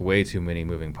 It's just way too many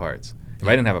moving parts. If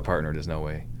I didn't have a partner, there's no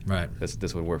way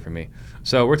this would work for me.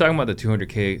 So we're talking about the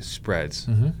 200K spreads.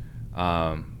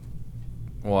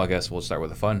 Well, I guess we'll start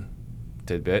with a fun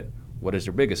tidbit. What is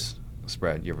your biggest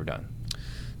spread you ever done?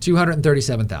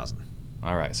 237,000.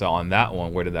 All right. So on that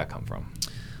one, where did that come from?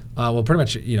 Well, pretty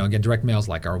much, again, direct mail is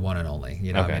like our one and only.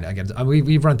 I mean, again,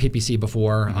 we've run PPC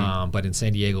before, but in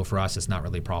San Diego for us, it's not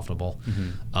really profitable.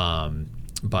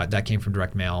 But that came from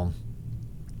direct mail,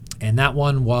 and that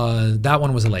one was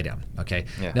a laydown. Okay.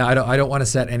 Yeah. Now I don't want to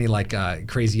set any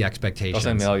crazy expectations. I'll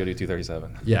send mail. You'll do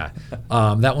 237. Yeah.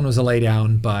 That one was a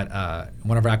laydown, but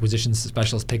one of our acquisitions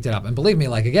specialists picked it up, and believe me,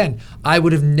 again, I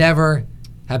would have never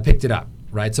have picked it up.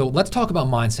 Right. So let's talk about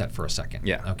mindset for a second.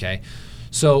 Yeah. Okay.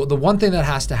 So the one thing that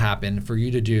has to happen for you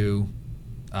to do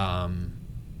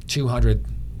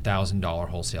 $200,000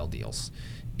 wholesale deals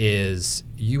is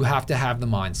you have to have the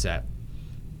mindset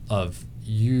of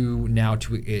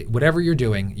whatever you're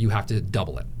doing, you have to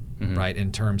double it, right?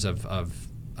 In terms of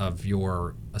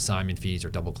your assignment fees or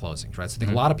double closings, right? So I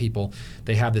think a lot of people,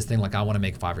 they have this thing like, I want to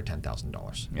make $5,000 or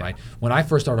 $10,000, right? When I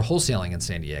first started wholesaling in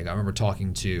San Diego, I remember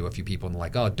talking to a few people and they're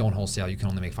like, oh, don't wholesale, you can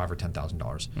only make $5,000 or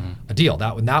 $10,000 a deal.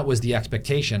 That was the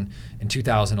expectation in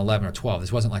 2011 or 12.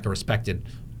 This wasn't like a respected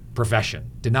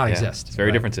profession. Did not exist. It's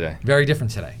very different today. Very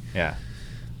different today. Yeah.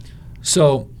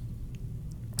 So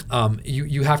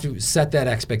you have to set that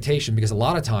expectation, because a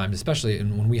lot of times, especially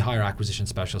when we hire acquisition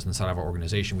specialists inside of our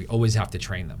organization, we always have to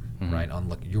train them, right? On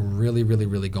look, you're really, really,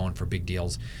 really going for big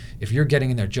deals. If you're getting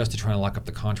in there just to try and lock up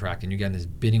the contract and you're getting these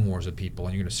bidding wars with people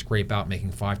and you're going to scrape out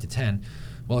making 5 to 10,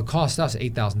 well, it costs us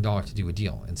 $8,000 to do a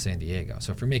deal in San Diego.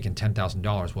 So if you're making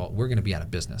 $10,000, well, we're going to be out of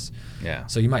business. Yeah.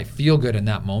 So you might feel good in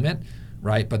that moment,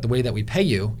 right? But the way that we pay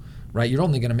you, right, you're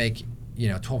only going to make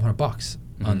 $1,200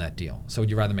 on that deal. So would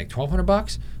you rather make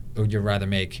 $1,200? Or would you rather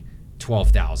make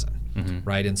 $12,000,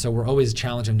 right? And so we're always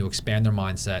challenging them to expand their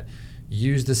mindset,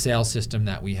 use the sales system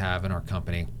that we have in our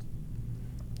company,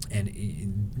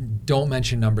 and don't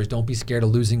mention numbers. Don't be scared of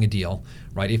losing a deal,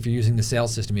 right? If you're using the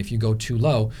sales system, if you go too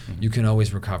low, you can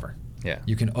always recover. Yeah.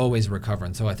 You can always recover.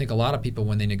 And so I think a lot of people,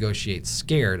 when they negotiate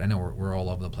scared, I know we're all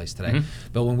over the place today,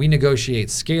 but when we negotiate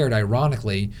scared,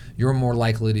 ironically, you're more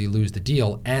likely to lose the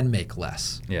deal and make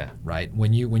less. Yeah. Right?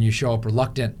 When you show up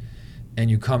reluctant and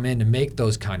you come in to make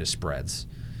those kind of spreads,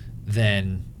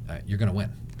 then you're going to win.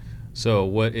 So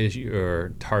what is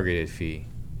your targeted fee?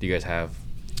 Do you guys have?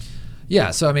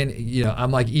 Yeah, so I mean,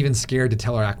 I'm even scared to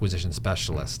tell our acquisition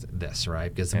specialist this,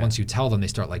 right? Because once you tell them, they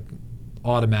start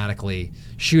automatically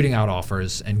shooting out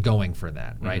offers and going for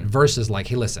that, right? Versus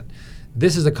hey, listen,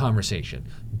 this is a conversation.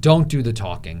 Don't do the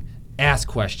talking. Ask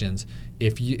questions.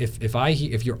 If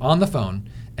you're on the phone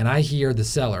and I hear the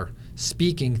seller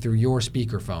speaking through your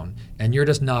speakerphone and you're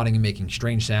just nodding and making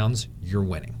strange sounds, you're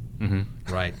winning,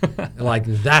 right?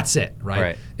 That's it,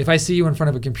 right? If I see you in front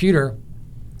of a computer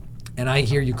and I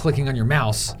hear you clicking on your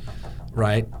mouse,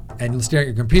 right, and staring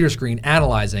at your computer screen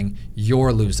analyzing,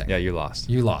 you're losing. Yeah, you lost.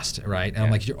 You lost, right? And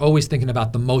I'm you're always thinking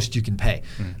about the most you can pay.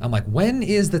 I'm when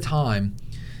is the time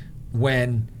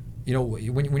when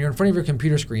when you're in front of your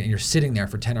computer screen and you're sitting there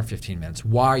for 10 or 15 minutes,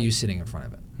 why are you sitting in front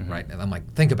of it, right? And I'm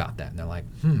think about that. And they're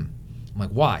I'm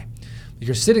why?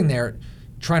 You're sitting there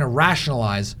trying to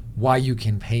rationalize why you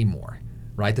can pay more,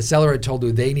 right? The seller had told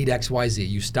you they need X, Y, Z.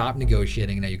 You stop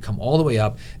negotiating, and now you come all the way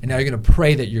up, and now you're going to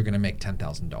pray that you're going to make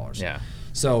 $10,000. Yeah.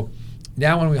 So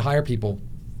now when we hire people,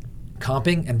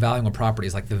 comping and valuing a property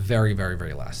is like the very, very,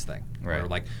 very last thing. Right. We're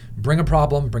like, bring a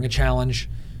problem, bring a challenge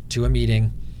to a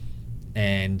meeting,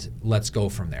 and let's go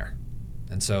from there.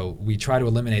 And so we try to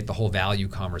eliminate the whole value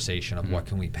conversation of what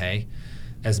can we pay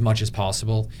as much as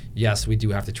possible. Yes, we do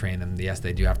have to train them. Yes,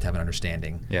 they do have to have an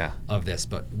understanding of this,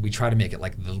 but we try to make it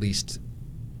like the least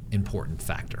important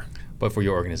factor. But for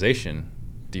your organization,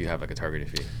 do you have like a targeted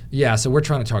fee? Yeah, so we're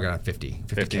trying to target on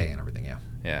 50K and everything, yeah.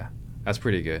 Yeah, that's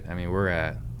pretty good. I mean, we're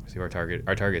at, see our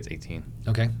target's 18.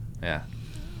 Okay. Yeah,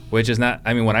 which is not,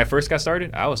 I mean, when I first got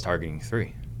started, I was targeting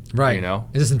 3. Right. You know?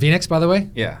 Is this in Phoenix, by the way?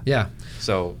 Yeah. Yeah.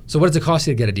 So what does it cost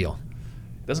you to get a deal?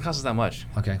 It doesn't cost us that much.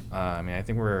 Okay. I mean, I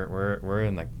think we're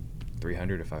in like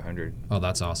 300 to 500. Oh,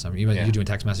 that's awesome. You doing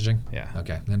text messaging? Yeah.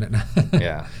 Okay.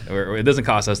 Yeah. It doesn't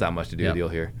cost us that much to do a deal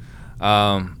here.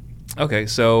 Okay.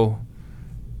 So.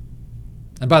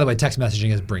 And by the way, text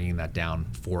messaging is bringing that down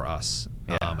for us.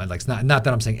 Yeah. And like, it's not that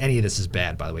I'm saying any of this is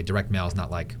bad. By the way, direct mail is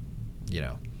not like,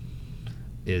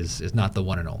 is not the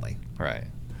one and only. Right.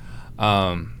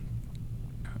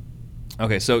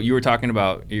 Okay, so you were talking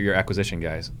about your acquisition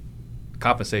guys.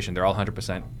 Compensation, they're all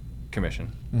 100%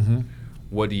 commission. Mm-hmm.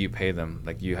 What do you pay them?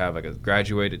 Like, you have like a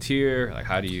graduated tier? Like,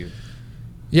 how do you?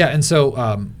 Yeah, and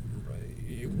so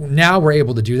now we're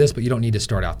able to do this, but you don't need to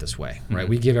start out this way, right?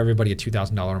 We give everybody a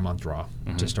 $2,000 a month draw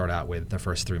to start out with the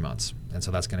first 3 months. And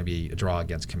so that's going to be a draw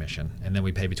against commission. And then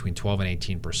we pay between 12 and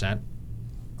 18%.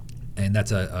 And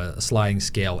that's a sliding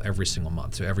scale every single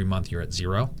month. So every month you're at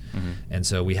 0. And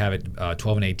so we have it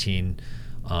 12 and 18.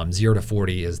 0 to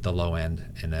 40 is the low end,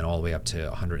 and then all the way up to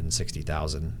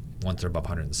 160,000. Once they're above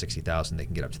 160,000, they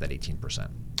can get up to that 18%.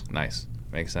 Nice.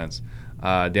 Makes sense.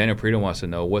 Daniel Perito wants to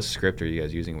know, what script are you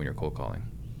guys using when you're cold calling?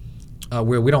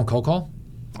 We don't cold call.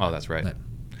 Oh, that's right.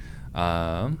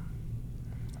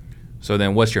 So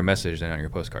then what's your message then on your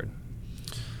postcard?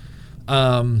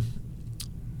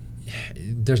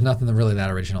 There's nothing really that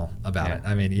original about it.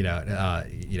 I mean,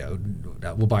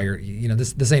 we'll buy your,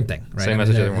 the same thing, right? Same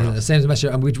message as everyone else. The same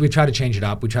message. We try to change it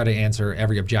up. We try to answer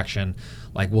every objection.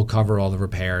 Like, we'll cover all the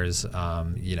repairs.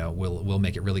 We'll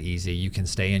make it really easy. You can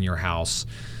stay in your house.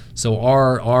 So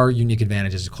our unique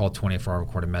advantage is to call 24-hour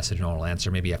recorded message, no one will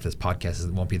answer. Maybe after this podcast,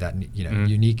 it won't be that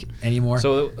unique anymore.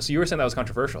 So you were saying that was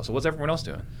controversial. So what's everyone else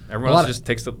doing? Everyone else just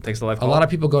takes the live call? A lot of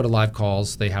people go to live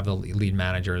calls. They have the lead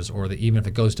managers, or even if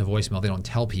it goes to voicemail, they don't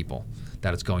tell people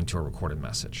that it's going to a recorded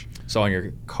message. So on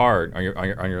your card,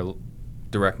 on your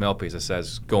direct mail piece, it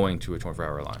says going to a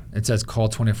 24-hour line. It says call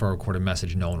 24-hour recorded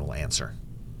message, no one will answer.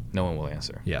 No one will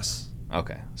answer. Yes.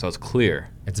 Okay, so it's clear.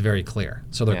 It's very clear.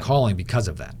 So they're calling because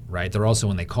of that, right? They're also,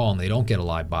 when they call and they don't get a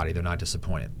live body, they're not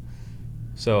disappointed.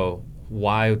 So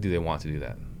why do they want to do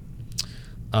that?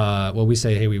 Well, we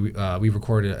say, hey, we've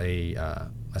recorded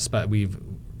we've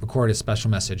recorded a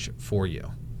special message for you.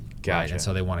 Gotcha. Right? And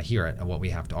so they want to hear it and what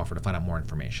we have to offer to find out more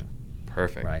information.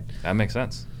 Perfect. Right. That makes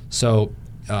sense. So,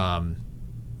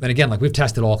 and again, like, we've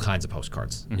tested all kinds of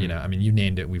postcards. I mean, you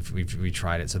named it. We've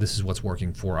tried it. So this is what's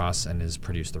working for us and has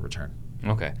produced the return.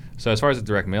 Okay. So as far as the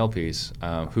direct mail piece,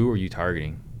 who are you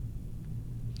targeting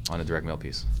on the direct mail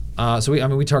piece? So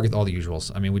we target all the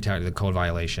usuals. I mean, we target the code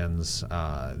violations,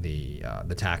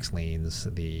 the tax liens,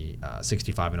 the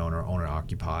 65 and owner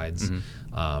occupieds.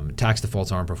 Tax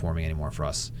defaults aren't performing anymore for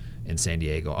us in San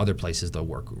Diego. Other places, they'll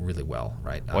work really well,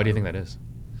 right? Why do you think that is?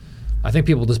 I think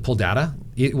people just pull data.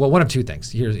 Well, one of two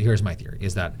things. Here's my theory: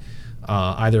 is that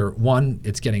either one,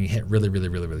 it's getting hit really, really,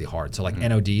 really, really hard. So like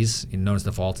NODs, notice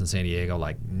defaults in San Diego,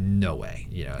 like no way.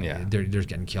 They're just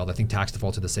getting killed. I think tax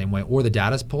defaults are the same way, or the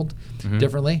data's pulled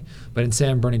differently. But in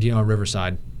San Bernardino and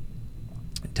Riverside,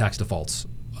 tax defaults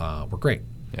were great.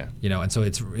 Yeah. And so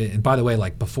and by the way,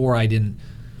 like, before I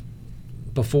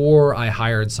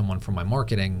hired someone for my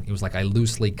marketing, it was like I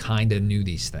loosely kind of knew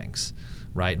these things,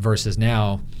 right? Versus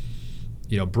now,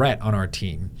 Brett on our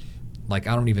team, like,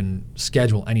 I don't even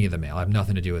schedule any of the mail. I have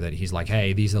nothing to do with it. He's like,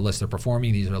 hey, these are the lists that are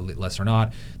performing. These are the lists that are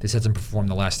not. This hasn't performed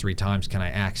the last 3 times. Can I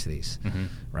axe these?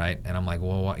 Right? And I'm like,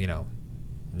 well,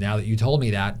 now that you told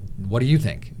me that, what do you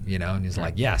think? And he's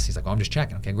like, yes. He's like, oh, I'm just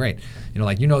checking. Okay, great.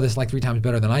 This like 3 times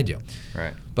better than I do.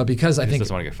 Right. But because I think he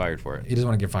doesn't want to get fired for it. He doesn't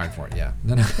want to get fired for it. Yeah.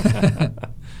 No.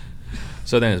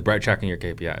 So then, is Brett tracking your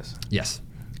KPIs? Yes.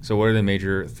 So what are the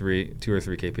major 2 or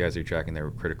 3 KPIs you're tracking that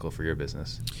were critical for your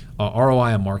business?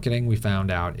 ROI on marketing, we found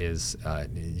out, is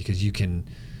because you can.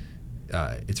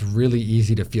 It's really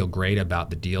easy to feel great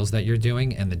about the deals that you're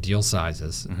doing and the deal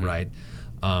sizes, right?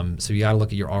 So you got to look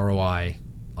at your ROI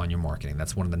on your marketing.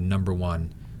 That's one of the number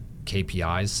one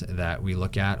KPIs that we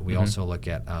look at. We also look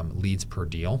at leads per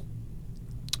deal.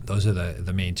 Those are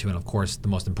the main two. And of course, the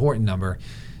most important number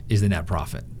is the net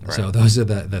profit. Right. So those are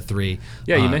the three.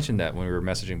 Yeah, you mentioned that when we were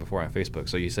messaging before on Facebook.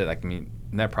 So you said, like, I mean,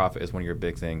 net profit is one of your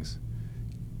big things.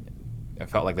 I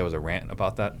felt like there was a rant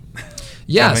about that.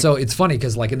 Yeah, so it's funny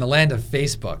because like in the land of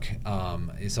Facebook,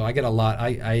 so I get a lot.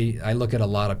 I look at a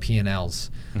lot of P&Ls.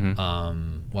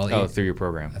 Through your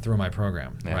program. Through my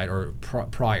program, Yeah. right, or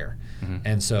prior,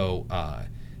 and so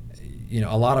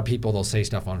a lot of people, they'll say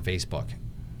stuff on Facebook,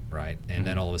 right, and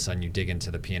then all of a sudden you dig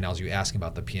into the P&Ls, you ask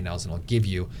about the P&Ls, and it'll give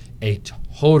you a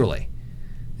totally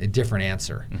different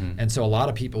answer. And so a lot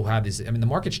of people who have these, I mean, the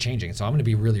market's changing. So I'm going to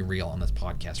be really real on this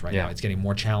podcast right now. It's getting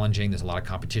more challenging. There's a lot of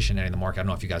competition in the market. I don't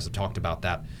know if you guys have talked about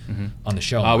that on the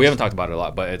show. We haven't talked about it a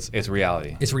lot, but it's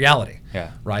reality. It's reality.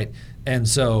 Yeah. Right. And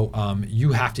so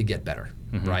you have to get better,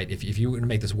 right? If you want to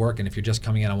make this work, and if you're just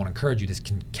coming in, I want to encourage you, this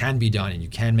can be done and you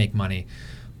can make money.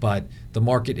 But the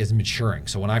market is maturing.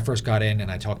 So when I first got in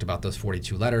and I talked about those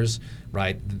 42 letters,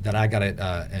 right, that I got an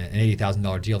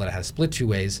 $80,000 deal that I had to split 2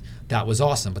 ways, that was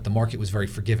awesome. But the market was very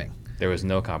forgiving. There was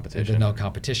no competition. There's no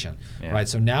competition, right?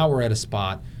 So now we're at a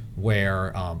spot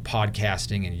where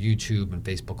podcasting and YouTube and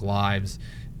Facebook Lives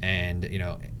and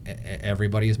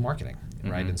everybody is marketing,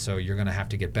 right? And so you're going to have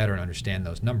to get better and understand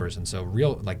those numbers. And so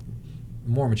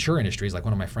more mature industries, like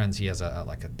one of my friends, he has it's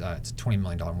a $20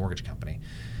 million mortgage company.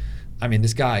 I mean,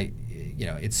 this guy,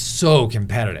 it's so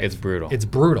competitive. It's brutal. It's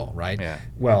brutal, right? Yeah.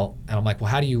 Well, and I'm like, well,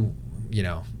 how do you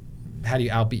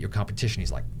outbeat your competition?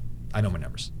 He's like, I know my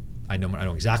numbers. I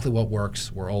know exactly what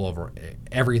works. We're all over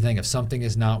everything. If something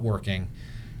is not working,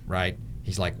 right?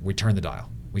 He's like, we turn the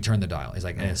dial. He's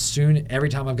like, and every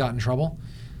time I've gotten in trouble,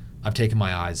 I've taken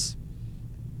my eyes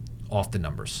off the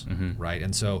numbers, right?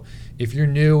 And so if you're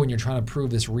new and you're trying to prove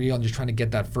this real and you're trying to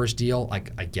get that first deal,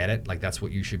 like, I get it. Like, that's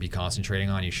what you should be concentrating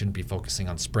on. You shouldn't be focusing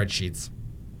on spreadsheets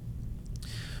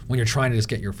when you're trying to just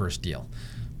get your first deal.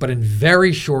 But in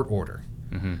very short order,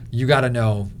 you got to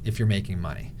know if you're making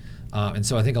money. And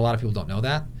so I think a lot of people don't know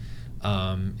that.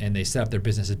 And they set up their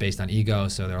businesses based on ego.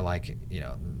 So they're like,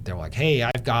 hey,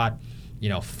 I've got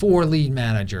 4 lead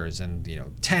managers and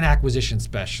 10 acquisition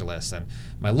specialists and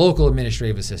my local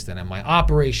administrative assistant and my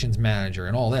operations manager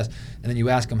and all this. And then you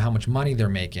ask them how much money they're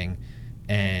making,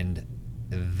 and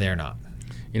they're not.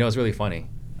 It's really funny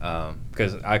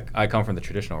because I come from the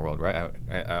traditional world, right?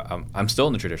 I'm still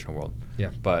in the traditional world,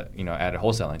 but added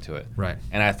wholesaling to it, right?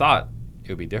 And I thought it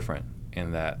would be different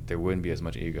in that there wouldn't be as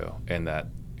much ego, and that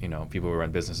people would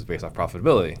run businesses based off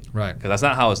profitability. Right. Because that's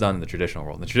not how it's done in the traditional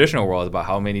world. The traditional world is about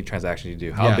how many transactions you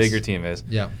do, how big your team is.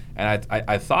 Yeah. And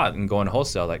I thought in going to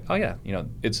wholesale, like, oh yeah,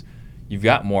 you've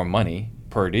got more money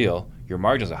per deal, your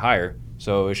margins are higher,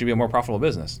 so it should be a more profitable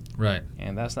business. Right.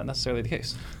 And that's not necessarily the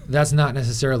case. That's not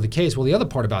necessarily the case. Well, the other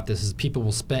part about this is people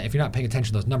will spend, if you're not paying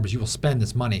attention to those numbers, you will spend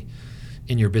this money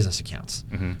in your business accounts,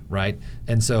 right?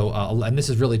 And so, and this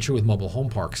is really true with mobile home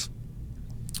parks.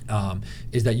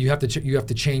 Is that you have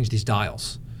to change these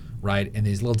dials, right? And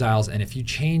these little dials, and if you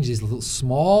change these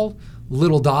small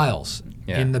little dials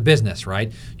in the business,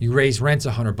 right? You raise rents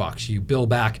 $100, you bill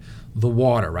back the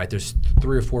water, right? There's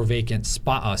 3 or 4 vacant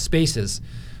spaces,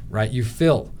 right? You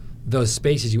fill those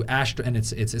spaces, and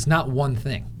it's not one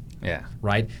thing,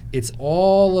 right? It's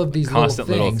all of these constant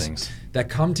little things that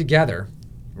come together,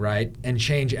 right, and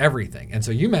change everything. And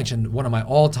so you mentioned one of my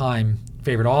all-time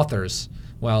favorite authors.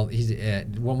 Well, he's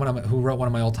who wrote one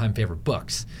of my all-time favorite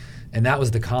books, and that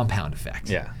was The Compound Effect.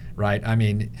 Yeah. Right? I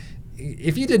mean,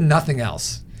 if you did nothing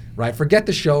else, right, forget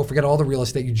the show, forget all the real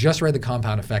estate, you just read The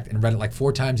Compound Effect and read it like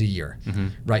 4 times a year,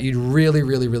 right, you'd really,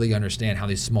 really, really understand how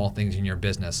these small things in your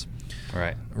business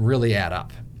really add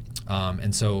up.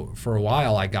 And so for a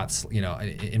while, I got,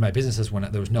 in my businesses when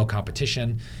there was no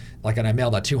competition, and I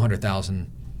mailed out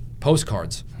 200,000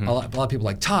 postcards. A lot of people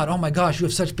are like, Todd, oh my gosh, you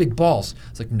have such big balls.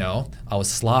 It's like, no, I was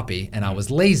sloppy and I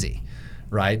was lazy,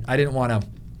 right? I don't want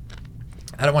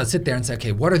to sit there and say,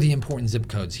 okay, what are the important zip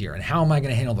codes here, and how am I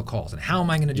going to handle the calls, and how am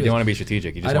I going to do it? You don't want to be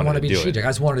strategic. You just I don't want to be strategic. I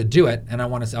just wanted to do it, and I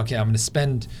want to say, okay, I'm going to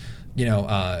spend,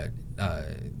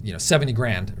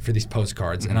 $70,000 for these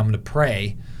postcards, and I'm going to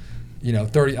pray,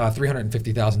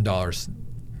 $350,000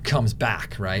 comes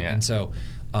back, right? Yeah. And so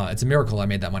it's a miracle I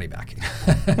made that money back.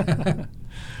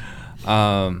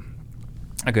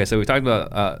 Okay, so we talked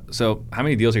about, so how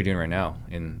many deals are you doing right now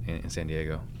in San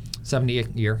Diego? 70 a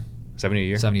year. 70 a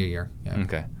year? 70 a year, yeah.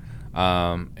 Okay.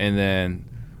 And then,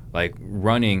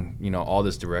 running, all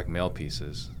this direct mail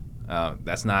pieces,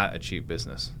 that's not a cheap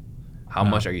business. How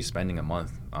much are you spending a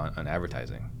month on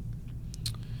advertising?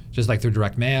 Just through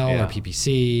direct mail or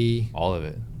PPC? All of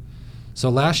it. So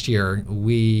last year,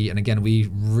 we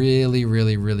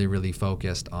really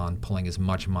focused on pulling as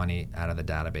much money out of the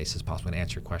database as possible. I'm going to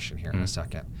answer your question here in a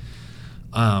second.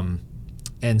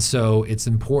 And so it's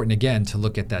important, again, to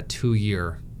look at that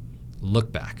 2-year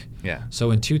look back. Yeah.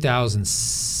 So in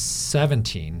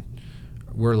 2017,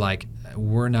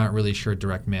 we're not really sure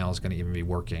direct mail is going to even be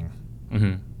working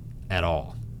at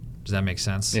all. Does that make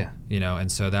sense? Yeah.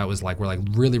 And so that was we're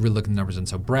really looking at the numbers. And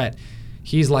so Brett,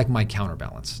 he's like my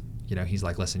counterbalance. He's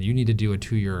like, listen, you need to do a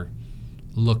 2-year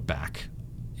look back,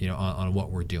 on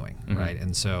what we're doing, right?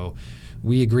 And so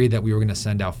we agreed that we were going to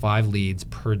send out 5 leads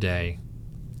per day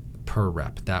per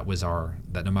rep. That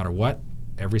no matter what,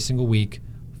 every single week,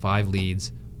 5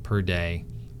 leads per day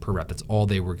per rep. That's all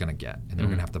they were going to get, and they were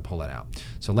going to have to pull it out.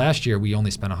 So last year, we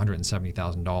only spent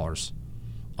 $170,000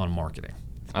 on marketing.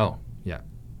 Oh. Yeah.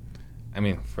 I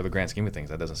mean, for the grand scheme of things,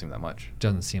 that doesn't seem that much.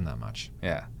 Doesn't seem that much.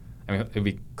 Yeah. I mean, it'd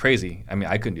be crazy. I mean,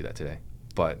 I couldn't do that today,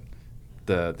 but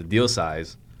the deal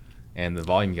size and the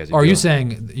volume you guys are Are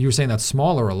doing, you were saying that's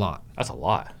small or a lot? that's a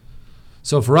lot.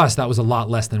 So for us, that was a lot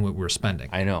less than what we were spending.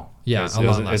 I know. Yeah, It's a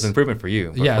lot less. It's an improvement for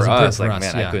you. But Yeah, for it's us, improvement for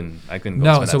us, man, yeah. I couldn't go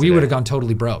No, spend so that we would today. have gone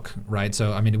totally broke, right?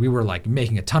 So I mean, we were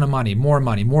making a ton of money, more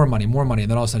money, and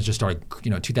then all of a sudden it just started.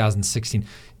 2016,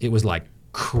 it was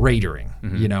cratering.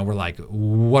 We're like,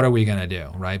 what are we gonna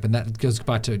do, right? But that goes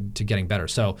back to getting better.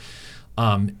 So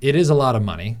it is a lot of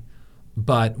money,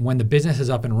 but when the business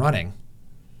is up and running,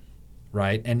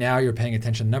 right, and now you're paying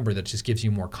attention to the number, that just gives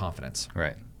you more confidence.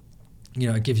 Right.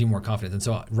 It gives you more confidence. And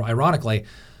so ironically,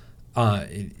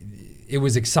 it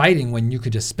was exciting when you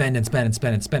could just spend and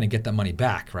get that money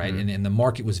back, right? And the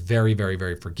market was very, very,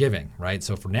 very forgiving, right?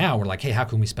 So for now, we're like, hey, how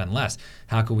can we spend less?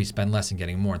 How can we spend less and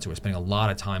getting more? And so we're spending a lot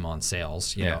of time on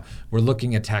sales. We're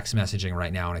looking at text messaging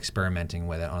right now and experimenting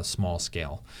with it on a small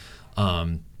scale.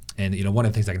 And one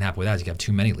of the things that can happen with that is you have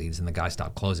too many leads and the guys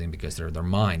stop closing because their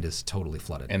mind is totally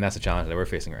flooded. And that's a challenge that we're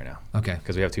facing right now. Okay.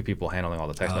 Because we have 2 people handling all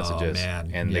the text messages, man.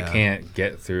 and Yeah. they can't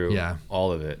get through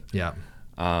all of it. Yeah.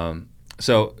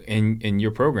 So in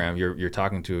your program, you're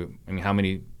talking to, I mean, how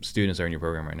many students are in your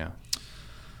program right now?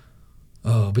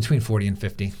 Oh, between 40 and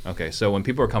 50. Okay, so when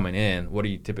people are coming in, what are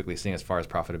you typically seeing as far as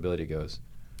profitability goes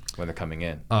when they're coming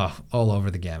in? Oh, all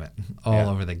over the gamut.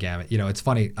 Over the gamut. It's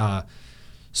funny.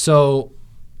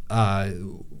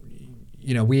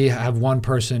 We have one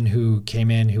person who came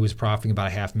in who was profiting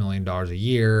about $500,000 a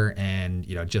year and,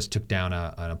 just took down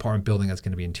an apartment building that's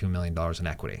going to be in $2 million in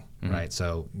equity, right?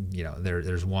 So,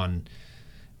 there's one,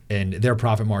 and their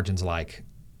profit margin's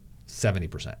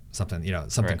 70%,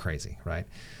 something crazy, right?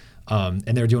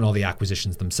 And they're doing all the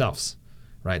acquisitions themselves,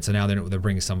 right? So now they're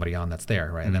bringing somebody on that's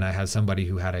there, right? And then I have somebody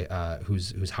who had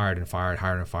who's hired and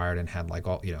fired and had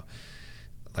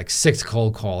 6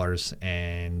 cold callers,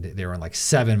 and they were in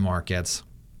 7 markets.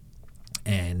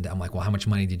 And I'm like, well, how much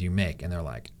money did you make? And they're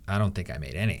like, I don't think I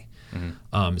made any.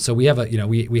 So we have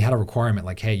we had a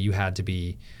requirement hey, you had to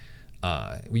be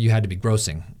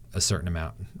grossing a certain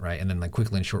amount, right? And then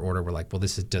quickly in short order, we're like, well,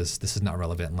 this is not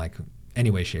relevant in any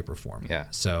way, shape, or form. Yeah.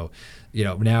 So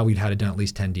now we've had to done at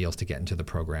least 10 deals to get into the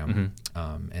program,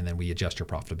 and then we adjust your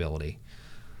profitability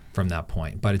from that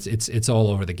point. But it's all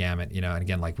over the gamut, and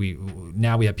again, we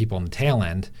have people on the tail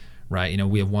end, right?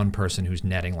 We have one person who's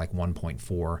netting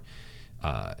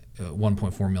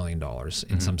 $1.4 million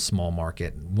in some small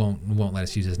market. Won't let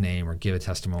us use his name or give a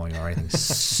testimonial or anything.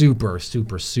 super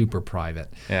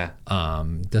private. Yeah.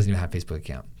 Doesn't even have a Facebook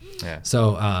account. Yeah.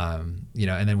 So and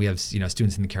then we have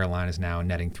students in the Carolinas now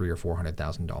netting $300,000 or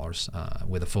 $400,000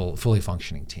 with a fully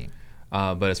functioning team.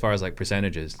 But as far as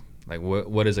percentages,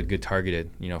 what is a good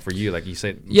targeted, for you? Like you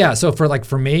said. Yeah. So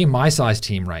for me, my size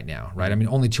team right now, right? I mean,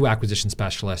 only 2 acquisition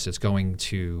specialists. It's going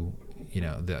to,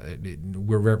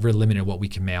 we're very limited what we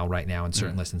can mail right now in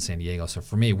certain lists in San Diego. So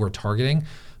for me, we're targeting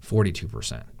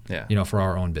 42%. Yeah. For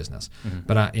our own business.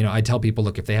 But I tell people,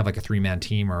 look, if they have a 3-man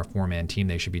team or a 4-man team,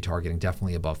 they should be targeting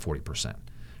definitely above 40%,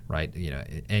 right?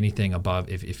 Anything above,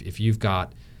 if you've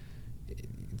got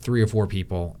 3 or 4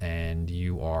 people and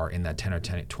you are in that 10 or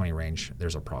 20 range,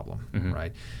 there's a problem,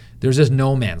 right? There's this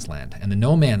no man's land, and the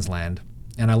no man's land,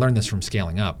 and I learned this from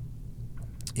scaling up,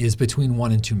 is between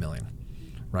 1 and 2 million,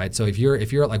 right? So if you're at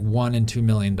 $1 and $2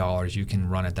 million, you can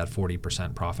run at that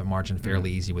 40% profit margin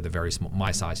fairly easy with a very small,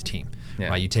 my size team,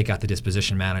 right? You take out the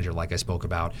disposition manager, like I spoke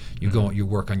about. You go, you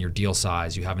work on your deal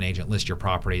size. You have an agent list your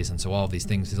properties, and so all of these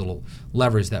things, these little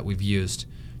levers that we've used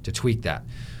to tweak that.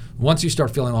 Once you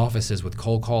start filling offices with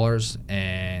cold callers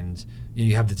and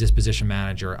you have the disposition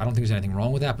manager, I don't think there's anything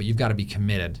wrong with that, but you've got to be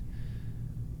committed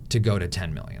to go to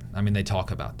 10 million. I mean, they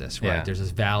talk about this, right? Yeah. There's this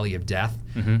valley of death.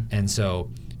 And so,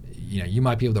 you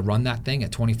might be able to run that thing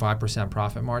at 25%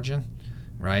 profit margin,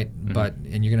 right?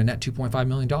 And you're going to net $2.5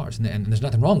 million, and there's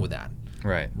nothing wrong with that,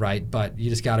 right? But you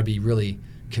just got to be really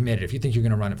committed. If you think you're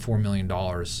going to run at $4 million,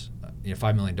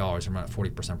 $5 million, and run at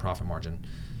 40% profit margin,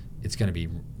 it's going to be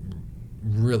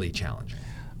really challenging.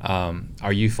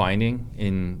 Are you finding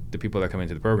in the people that come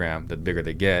into the program that the bigger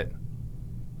they get,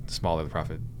 the smaller the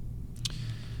profit?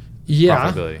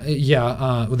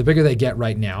 Well, the bigger they get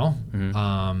right now,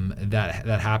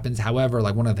 that happens. However,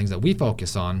 like one of the things that we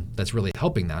focus on that's really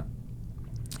helping that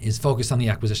is focus on the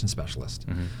acquisition specialist.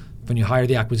 When you hire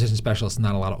the acquisition specialist,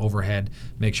 not a lot of overhead.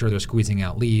 Make sure they're squeezing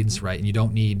out leads, right? And you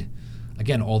don't need,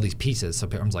 again, all these pieces. So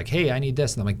everyone's like, hey, I need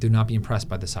this. And I'm like, do not be impressed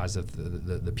by the size of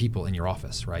the people in your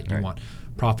office, right? You want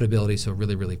profitability, so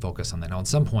really, really focus on that. Now, at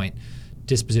some point,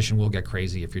 disposition will get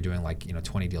crazy if you're doing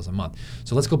 20 deals a month.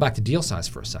 So let's go back to deal size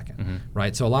for a second,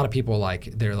 right? So a lot of people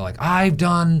they're like, I've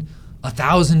done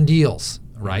 1,000 deals,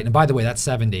 right? And by the way, that's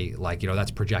 70,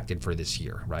 that's projected for this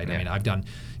year, right? I mean, I've done,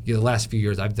 the last few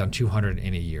years, I've done 200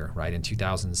 in a year, right? In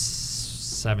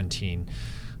 2017,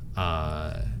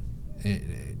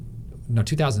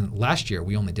 last year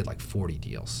we only did 40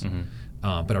 deals.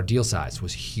 But our deal size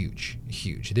was huge.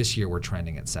 This year we're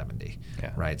trending at 70,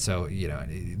 right? So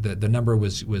the number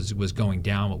was going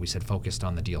down. What we said focused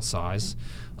on the deal size,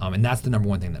 and that's the number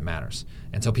one thing that matters.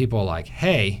 And so people are like,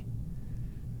 hey,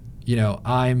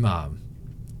 I'm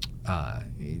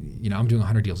doing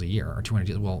 100 deals a year or 200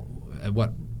 deals. Well,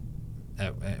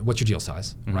 what's your deal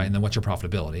size, right? And then what's your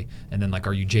profitability? And then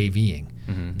are you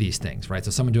JVing these things, right?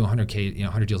 So someone doing 100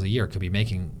 deals a year could be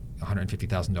making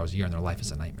 $150,000 a year, and their life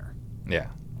is a nightmare. Yeah.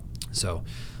 So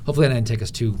hopefully that didn't take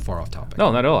us too far off topic.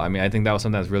 No, not at all. I mean, I think that was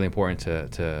something that's really important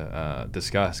to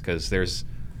discuss, because there's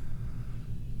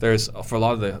for a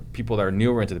lot of the people that are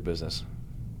newer into the business,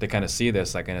 they kind of see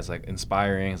this and it's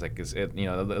inspiring. It's it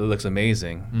looks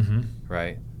amazing,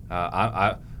 right?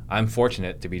 I'm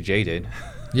fortunate to be jaded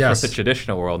for the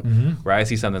traditional world, where I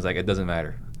see something that's it doesn't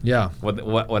matter. Yeah.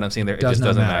 What I'm seeing there, it just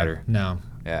doesn't matter. No.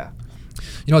 Yeah.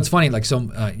 It's funny,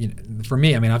 for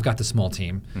me, I mean, I've got the small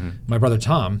team. My brother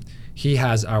Tom, he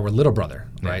has our little brother,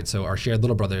 right? So our shared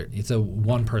little brother, it's a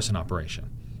one-person operation.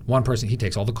 One person, he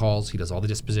takes all the calls, he does all the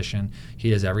disposition,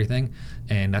 he does everything,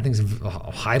 and that thing's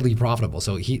highly profitable.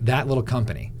 So that little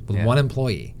company with one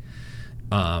employee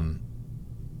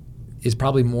is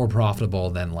probably more profitable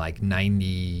than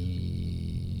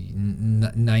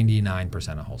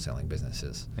 99% of wholesaling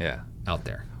businesses out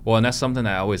there. Well, and that's something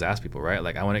that I always ask people, right?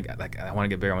 I want to get bigger, I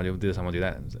want to do this, I want to do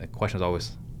that. The question is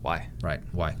always, why? Right.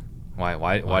 Why do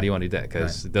you want to do that?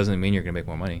 Because it doesn't mean you're going to make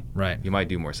more money. Right. You might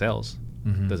do more sales.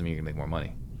 It doesn't mean you're going to make more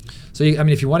money. So,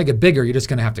 if you want to get bigger, you're just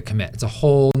going to have to commit. It's a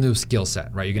whole new skill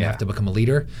set, right? You're going to have to become a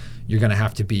leader. You're going to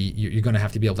have to be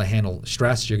able to handle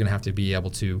stress. You're going to have to be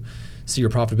able to see your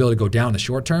profitability go down in the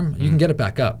short term. You can get it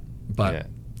back up, but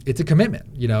it's a commitment.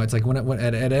 It's like when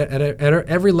at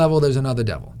every level there's another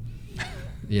devil.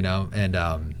 And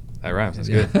that rhymes. That's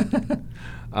good.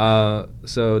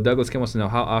 So Douglas Kim wants to know,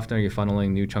 how often are you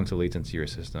funneling new chunks of leads into your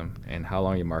system, and how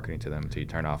long are you marketing to them until you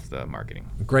turn off the marketing?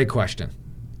 Great question.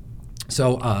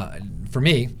 So for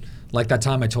me, that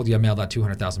time I told you I mailed out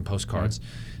 200,000 postcards,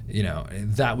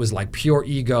 that was pure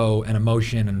ego and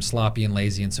emotion and sloppy and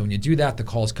lazy. And so when you do that, the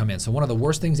calls come in. So one of the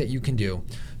worst things that you can do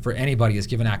for anybody is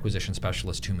give an acquisition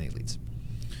specialist too many leads.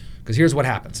 Because here's what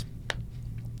happens.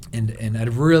 And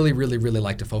I'd really, really, really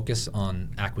like to focus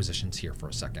on acquisitions here for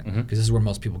a second, because this is where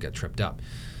most people get tripped up.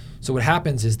 So what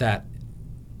happens is that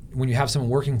when you have someone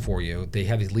working for you, they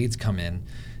have these leads come in,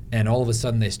 and all of a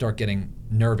sudden they start getting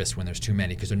nervous when there's too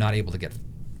many, because they're not able to get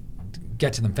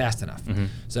to them fast enough.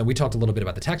 So we talked a little bit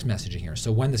about the text messaging here.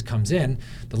 So when this comes in,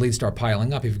 the leads start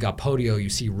piling up. If you've got Podio, you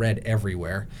see red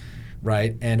everywhere,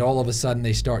 right? And all of a sudden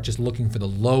they start just looking for the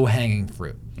low-hanging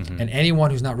fruit. And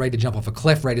anyone who's not ready to jump off a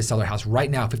cliff, ready to sell their house right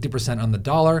now, 50% on the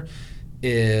dollar,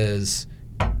 is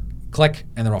click,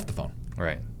 and they're off the phone.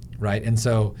 Right? And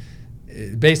so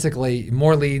basically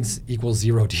more leads equals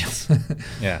zero deals.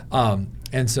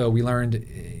 And so we learned,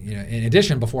 in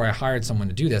addition, before I hired someone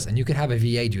to do this, and you could have a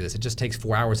VA do this, it just takes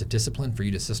 4 hours of discipline for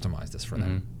you to systemize this for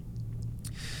them,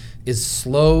 is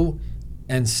slow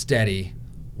and steady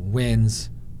wins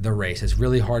the race. It's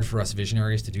really hard for us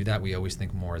visionaries to do that. We always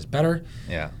think more is better.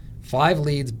 5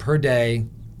 leads per day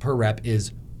per rep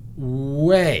is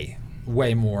way,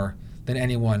 way more than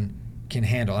anyone can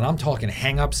handle. And I'm talking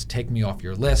hang-ups, take me off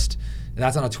your list.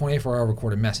 That's on a 24-hour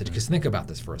recorded message. Because think about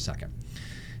this for a second.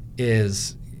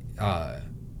 Is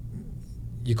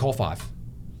you call 5.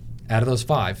 Out of those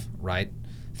 5, right,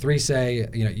 3 say,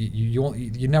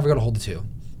 you never go to hold the 2.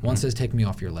 One says take me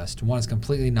off your list. One is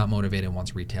completely not motivated,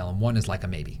 one's retail, and one is like a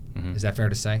maybe. Is that fair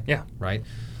to say? Yeah. Right?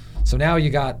 So now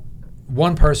you got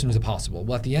one person who's a possible.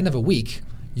 Well, at the end of a week,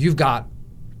 you've got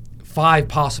 5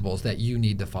 possibles that you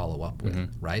need to follow up with,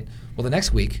 right? Well, the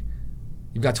next week,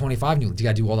 you've got 25 new leads. You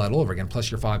got to do all that all over again,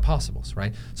 plus your 5 possibles,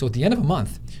 right? So at the end of a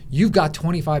month, you've got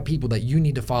 25 people that you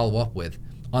need to follow up with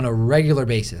on a regular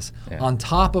basis, on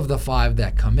top of the 5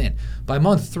 that come in. By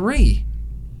month 3,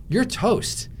 you're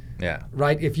toast,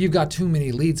 right? If you've got too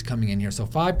many leads coming in here. So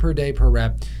 5 per day per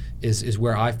rep is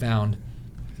where I found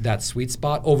that sweet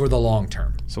spot over the long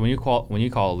term. So when you call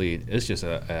a lead, it's just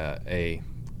a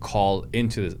call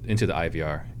into the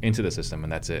IVR, into the system,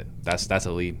 and that's it. That's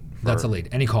a lead. That's a lead.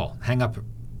 Any call, hang up.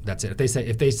 That's it.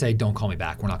 If they say don't call me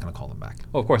back, we're not going to call them back.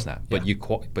 Oh, of course not. But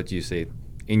you say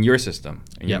in your system,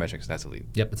 in your metrics, that's a lead.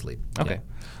 Yep, it's a lead. Okay. Yep.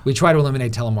 We try to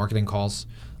eliminate telemarketing calls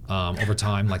over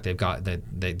time. Like they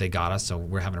got us, so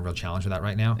we're having a real challenge with that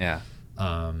right now. Yeah.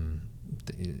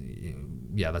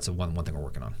 That's one thing we're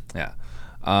working on. Yeah.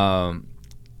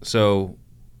 So,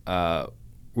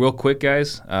 real quick,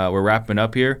 guys, we're wrapping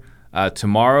up here.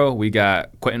 Tomorrow we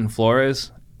got Quentin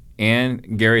Flores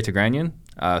and Gary Tigranian.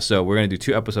 So we're going to do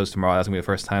 2 episodes tomorrow. That's going to be the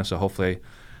first time, so hopefully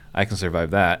I can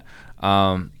survive that.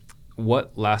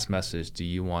 What last message do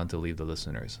you want to leave the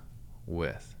listeners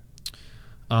with?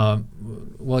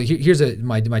 Well, here's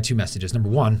my 2 messages. Number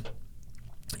 1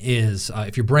 is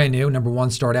if you're brand new, number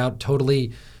 1, start out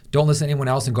totally, don't listen to anyone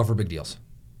else and go for big deals.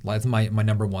 That's my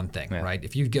number 1 thing, right?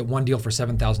 If you get one deal for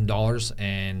 $7,000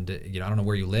 and I don't know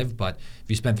where you live, but if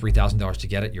you spend $3,000 to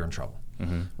get it, you're in trouble,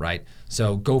 right?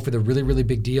 So go for the really, really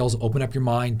big deals. Open up your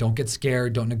mind. Don't get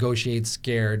scared. Don't negotiate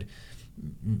scared.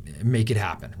 Make it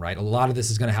happen, right? A lot of this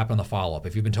is going to happen on the follow-up.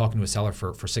 If you've been talking to a seller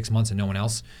for 6 months and no one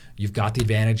else, you've got the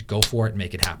advantage. Go for it and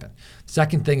make it happen.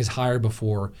 Second thing is hire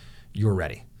before you're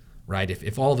ready. Right?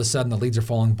 If all of a sudden the leads are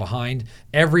falling behind,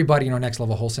 everybody in our next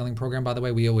level wholesaling program, by the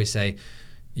way, we always say,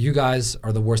 you guys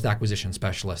are the worst acquisition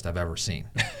specialist I've ever seen,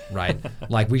 right?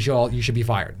 Like you should be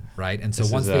fired, right? And so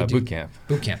once they do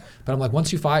boot camp, but I'm like,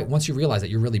 once you realize that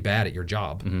you're really bad at your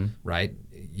job, right?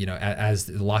 As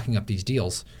locking up these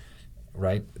deals,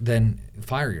 right? Then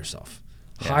fire yourself,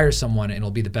 hire someone, and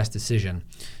it'll be the best decision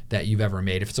that you've ever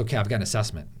made. If it's okay, I've got an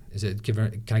assessment.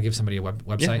 Can I give somebody a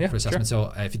website for assessment?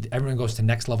 Sure. So if everyone goes to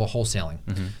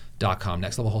nextlevelwholesaling.com,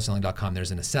 nextlevelwholesaling.com,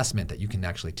 there's an assessment that you can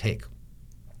actually take.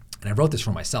 And I wrote this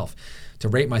for myself to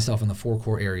rate myself in the 4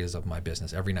 core areas of my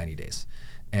business every 90 days.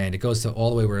 And it goes to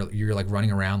all the way where you're like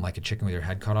running around like a chicken with your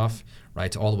head cut off,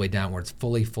 right? To all the way down where it's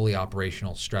fully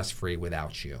operational, stress-free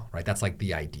without you, right? That's like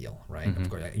the ideal, right? Of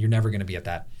course, you're never going to be at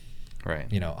that,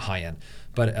 high end.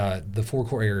 But the 4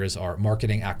 core areas are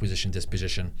marketing, acquisition,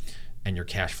 disposition, and your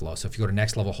cash flow. So if you go to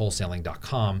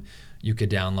nextlevelwholesaling.com, you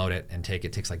could download it and take it.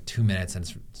 It takes like 2 minutes,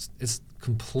 and it's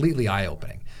completely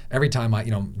eye-opening. Every time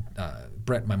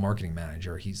Brett, my marketing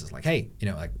manager, he's just like, hey,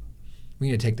 we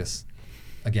need to take this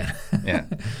again. Yeah.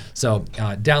 So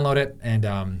download it, and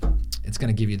it's going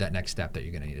to give you that next step that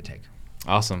you're going to need to take.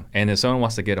 Awesome. And if someone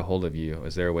wants to get a hold of you,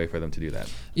 is there a way for them to do that?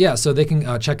 Yeah, so they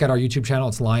can check out our YouTube channel.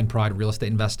 It's Lion Pride Real Estate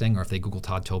Investing, or if they Google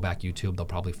Todd Toback YouTube, they'll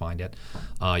probably find it.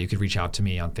 You could reach out to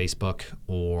me on Facebook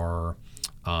or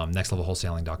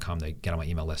nextlevelwholesaling.com. They get on my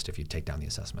email list if you take down the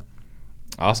assessment.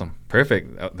 Awesome.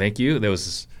 Perfect. Thank you. That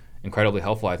was incredibly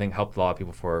helpful. I think helped a lot of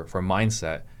people for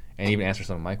mindset and even answer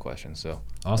some of my questions. So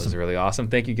awesome. That was really awesome.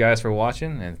 Thank you guys for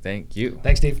watching, and thank you.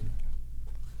 Thanks, Steve.